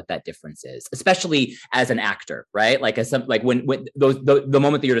tell you what that difference is, especially as an actor, right? Like when the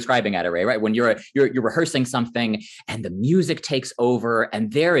moment that you're describing at it, right? When you're rehearsing something and the music takes over,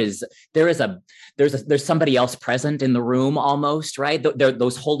 and there's somebody else present in the room almost, right?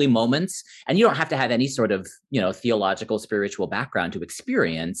 Those holy moments, and you don't have to have any sort of theological, spiritual background to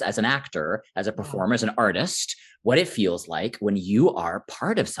experience as an actor, as a performer, as an artist, what it feels like when you are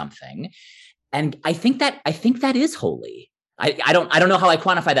part of something. And I think that is holy. I don't know how I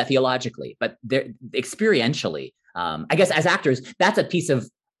quantify that theologically, but experientially, I guess as actors, that's a piece of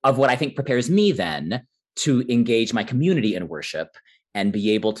what I think prepares me then to engage my community in worship and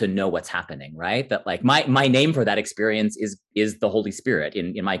be able to know what's happening, right? That like my name for that experience is the Holy Spirit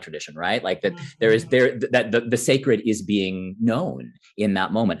in my tradition, right? Like that that the sacred is being known in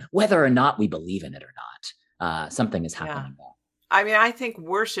that moment, whether or not we believe in it or not. Something is happening there. I mean, I think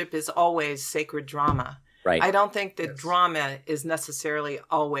worship is always sacred drama. Right. I don't think that drama is necessarily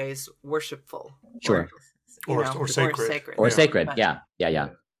always worshipful. Sure. Or sacred. Or sacred. Yeah.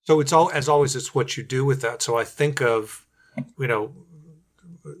 So it's as always, it's what you do with that. So I think of,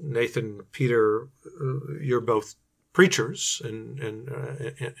 Nathan, Peter, you're both preachers, and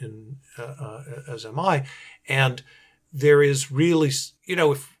as am I, and there is really,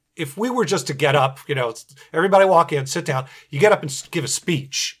 if we were just to get up, everybody walk in, sit down, you get up and give a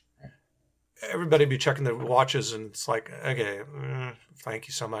speech, everybody be checking their watches, and it's like, okay, thank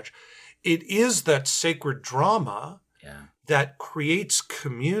you so much. It is that sacred drama that creates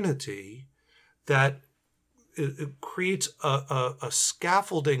community, that it creates a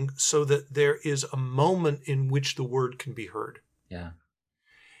scaffolding so that there is a moment in which the word can be heard. Yeah.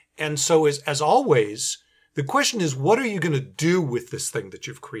 And so as always, the question is, what are you going to do with this thing that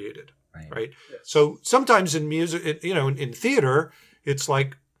you've created? Right. Yes. So sometimes in music, in theater, it's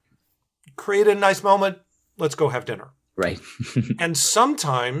like, create a nice moment. Let's go have dinner. Right. And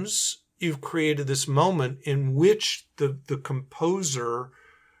sometimes you've created this moment in which the composer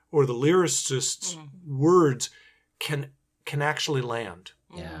or the lyricist's words can actually land.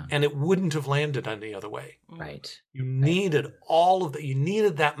 Yeah. And it wouldn't have landed any other way. Right. You needed all of that. You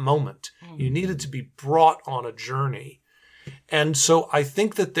needed that moment. You needed to be brought on a journey. And so I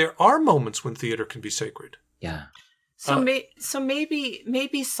think that there are moments when theater can be sacred. Yeah. So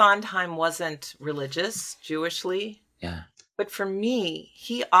maybe Sondheim wasn't religious, Jewishly. Yeah. But for me,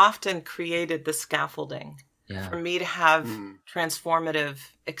 he often created the scaffolding. for me to have transformative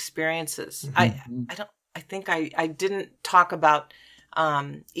experiences. I think I didn't talk about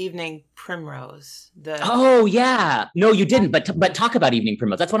Evening Primrose. Oh yeah, no, you didn't. But talk about Evening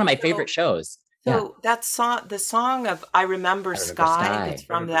Primrose. That's one of my favorite shows. So that song, the song of I Remember Sky, that's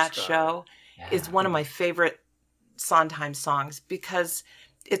from that show, is one of my favorite Sondheim songs, because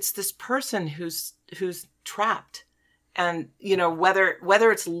it's this person who's trapped, and whether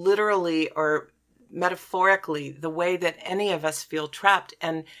it's literally or metaphorically, the way that any of us feel trapped.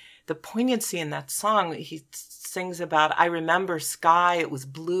 And the poignancy in that song, he sings about, I remember sky, it was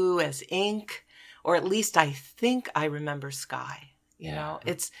blue as ink, or at least I think I remember sky. You know,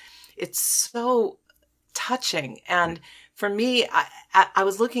 it's so touching. And for me, I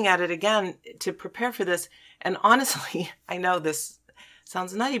was looking at it again to prepare for this. And honestly, I know this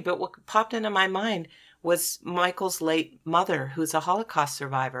sounds nutty, but what popped into my mind was Michael's late mother, who's a Holocaust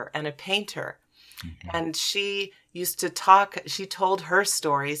survivor and a painter. And she used to she told her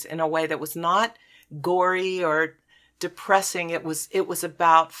stories in a way that was not gory or depressing. It was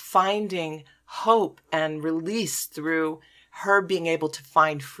about finding hope and release through her being able to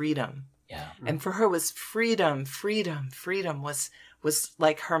find freedom. Yeah. And for her was freedom was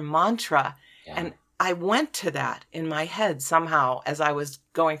like her mantra. Yeah. And I went to that in my head somehow as I was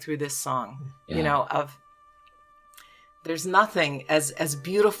going through this song, of there's nothing as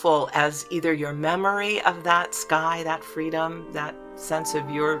beautiful as either your memory of that sky, that freedom, that sense of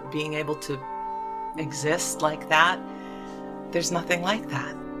your being able to exist like that. There's nothing like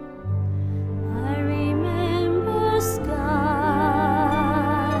that. I remember sky.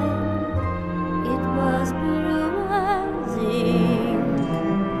 It was blue as ink,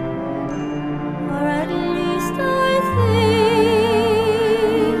 or at least I think.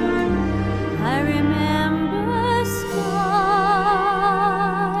 I remember sky.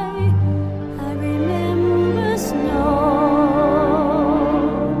 I remember snow,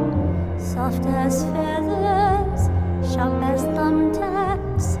 soft as feathers, sharp as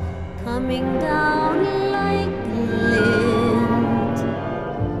thumbtacks, coming down like lint,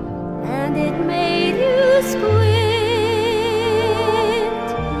 and it made you squint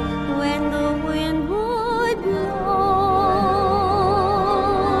when the wind would blow,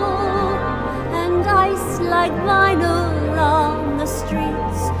 and ice like vinyl on the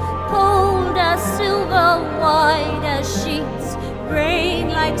streets, cold as silver, white as sheets, rain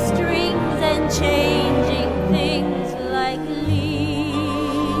like strings and changing things like leaves.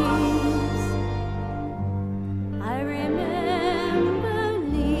 I remember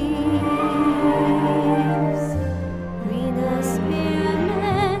leaves, green as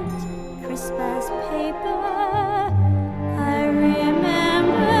spearmint, crisp as paper. I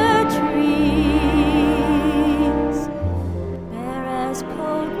remember trees, bare as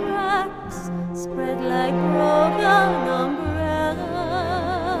cold rocks, spread like broken umbrellas,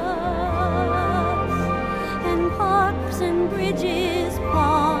 and parks and bridges,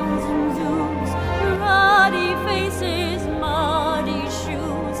 ponds and zoos, ruddy faces, muddy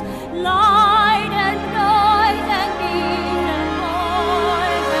shoes, light and noise and bees and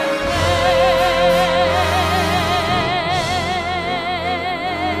boys and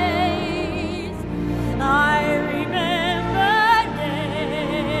days. I remember days,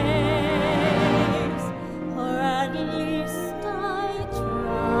 or at least I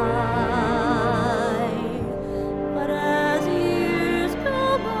try. But as years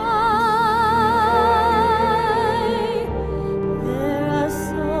go by, there are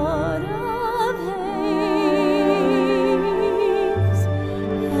sort of haze,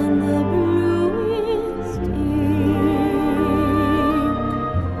 and the bluest ink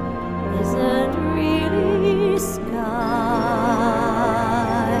isn't really sky.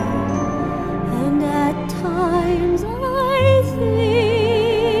 And at times I think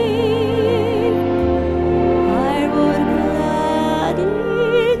I would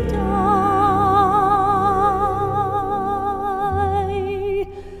gladly die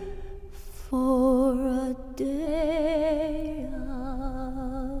for a day of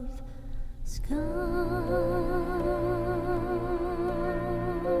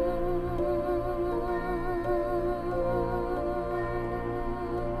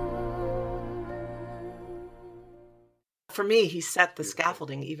For me, he set the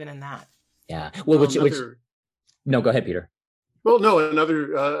scaffolding even in that. Yeah. Well, which no, go ahead, Peter. Well, no,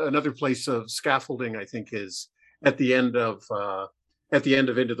 another place of scaffolding, I think, is at the end of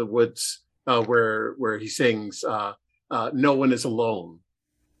Into the Woods, where he sings "No One Is Alone,"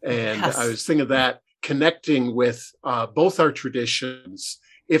 and Yes. I was thinking of that connecting with both our traditions.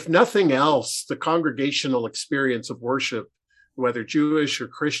 If nothing else, the congregational experience of worship, whether Jewish or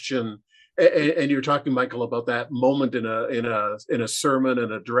Christian, And you're talking, Michael, about that moment in a sermon,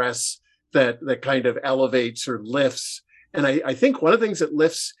 an address that kind of elevates or lifts. And I think one of the things that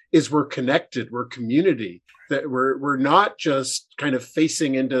lifts is we're connected, we're community, that we're not just kind of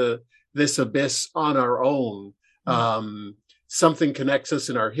facing into this abyss on our own. Something connects us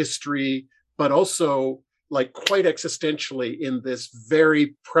in our history, but also like quite existentially in this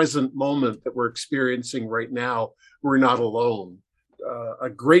very present moment that we're experiencing right now. We're not alone. A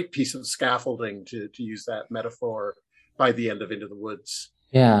great piece of scaffolding, to use that metaphor, by the end of Into the Woods.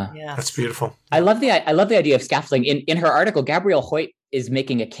 Yeah. That's beautiful. I love the idea of scaffolding. In her article, Gabrielle Hoyt is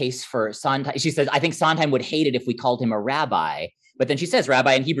making a case for Sondheim. She says, I think Sondheim would hate it if we called him a rabbi. But then she says,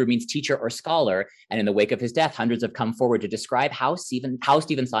 rabbi in Hebrew means teacher or scholar. And in the wake of his death, hundreds have come forward to describe how Stephen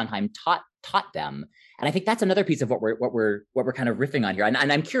Sondheim taught them. And I think that's another piece of what we're kind of riffing on here. And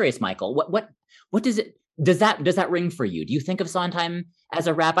I'm curious, Michael, what does that ring for you? Do you think of Sondheim as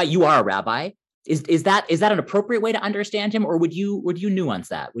a rabbi? You are a rabbi. Is that an appropriate way to understand him, or would you nuance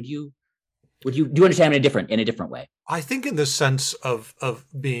that? Do you understand him in a different way? I think in the sense of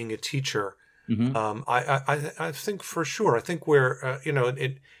being a teacher, Mm-hmm. I think for sure. I think we're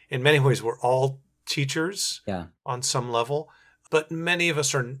in many ways we're all teachers on some level, but many of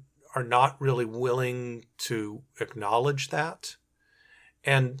us are not really willing to acknowledge that,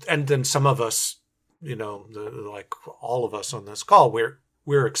 and then some of us, like all of us on this call,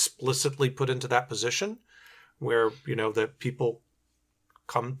 we're explicitly put into that position where that people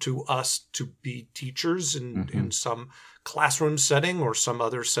come to us to be teachers in some classroom setting or some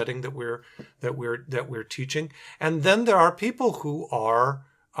other setting that we're teaching. And then there are people who are,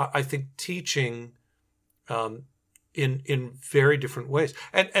 I think, teaching in very different ways.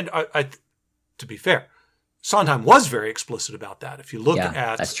 And I to be fair, Sondheim was very explicit about that. If you look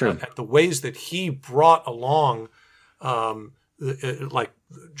at the ways that he brought along, like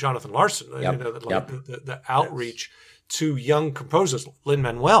Jonathan Larson, the outreach to young composers,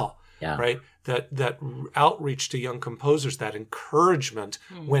 Lin-Manuel, right? That outreach to young composers, that encouragement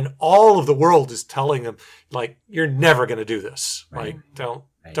when all of the world is telling them, like, you're never going to do this, like,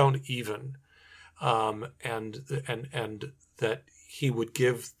 don't even, and that he'd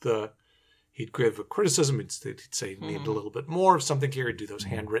give a criticism. He'd say he needed a little bit more of something here. He'd do those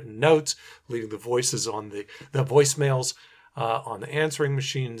handwritten notes, leaving the voices on the voicemails on the answering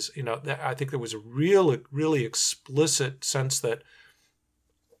machines. I think there was a really explicit sense that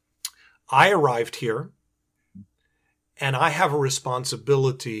I arrived here and I have a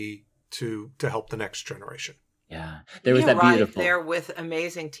responsibility to help the next generation. Yeah, there was that beautiful there with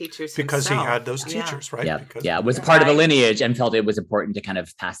amazing teachers because himself. he had those teachers, right? It was part of a lineage and felt it was important to kind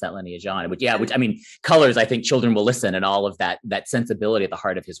of pass that lineage on. Which I mean, colors. I think children will listen, and all of that sensibility at the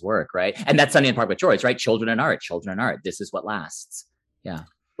heart of his work, right? And that's Sunday in Park with George, right? Children and art. This is what lasts. Yeah.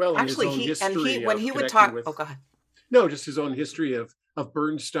 Well, actually, when he would talk. Go ahead. No, just his own history of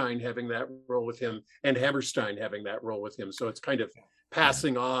Bernstein having that role with him and Hammerstein having that role with him. So it's kind of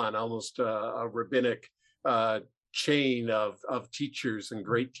passing on almost a rabbinic chain of teachers and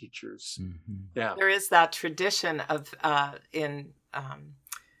great teachers. Yeah, there is that tradition of in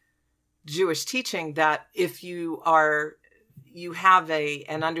Jewish teaching that if you have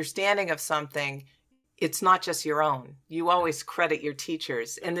an understanding of something, it's not just your own. You always credit your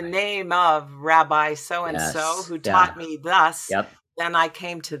teachers in the name of Rabbi so and so who taught me thus. Then I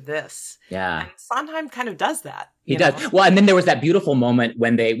came to this. Yeah. And Sondheim kind of does that. He does. Well, and then there was that beautiful moment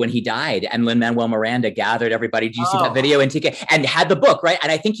when he died and Lin-Manuel Miranda gathered everybody. Did you see that video in TK? And had the book, right?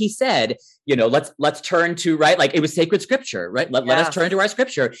 And I think he said, let's turn to, right? Like it was sacred scripture, right? Let us turn to our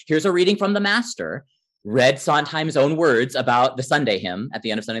scripture. Here's a reading from the master. Read Sondheim's own words about the Sunday hymn at the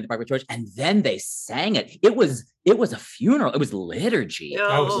end of Sunday in the Park with George, and then they sang it. It was a funeral. It was liturgy.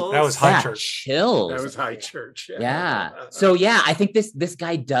 That was high church. Chills. That was high church. Yeah. So I think this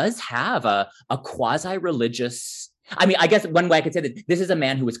guy does have a quasi-religious. I mean, I guess one way I could say that this is a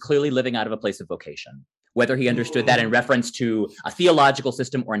man who was clearly living out of a place of vocation, whether he understood that in reference to a theological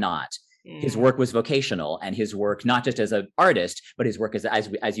system or not. His work was vocational, and his work not just as an artist, but his work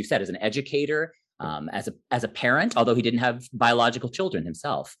as you said, as an educator. As a parent, although he didn't have biological children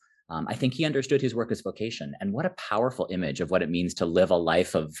himself, I think he understood his work as vocation. And what a powerful image of what it means to live a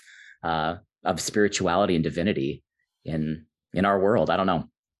life of spirituality and divinity in our world. I don't know,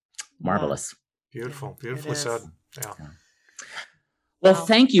 marvelous, beautifully said. Yeah. Well,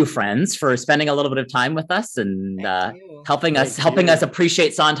 thank you, friends, for spending a little bit of time with us and helping us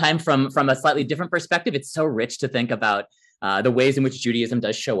appreciate Sondheim from a slightly different perspective. It's so rich to think about. The ways in which Judaism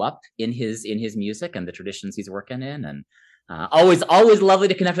does show up in his music and the traditions he's working in. And Always lovely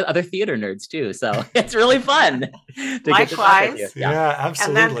to connect with other theater nerds too. So it's really fun. Likewise. Yeah,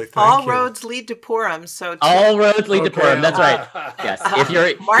 absolutely. And then Thank all you. roads lead to Purim. So all roads lead to Purim. That's right. Yes. If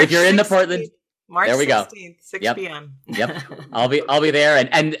you're in the Portland, March there we 16th, go. 6 p.m. Yep. I'll be there,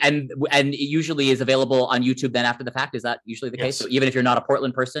 and it usually is available on YouTube then after the fact. Is that usually the case? So even if you're not a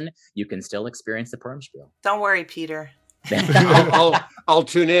Portland person, you can still experience the Purim spiel. Don't worry, Peter. I'll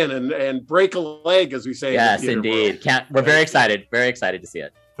tune in and break a leg, as we say. Yes, indeed. We're very excited to see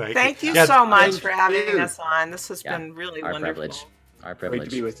it. Thank you so much for having us on. This has been really wonderful. Our privilege. Great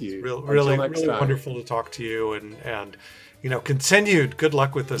to be with you. Really wonderful to talk to you, and continued good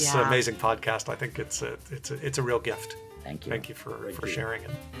luck with this amazing podcast. I think it's a real gift. Thank you. Thank you for sharing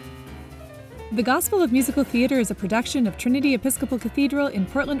it. The Gospel of Musical Theater is a production of Trinity Episcopal Cathedral in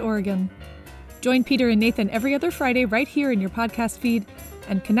Portland, Oregon. Join Peter and Nathan every other Friday right here in your podcast feed,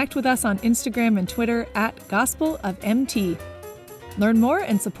 and connect with us on Instagram and Twitter at gospelofmt. Learn more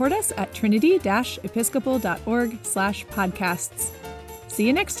and support us at trinity-episcopal.org/podcasts. See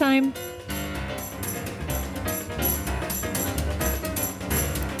you next time.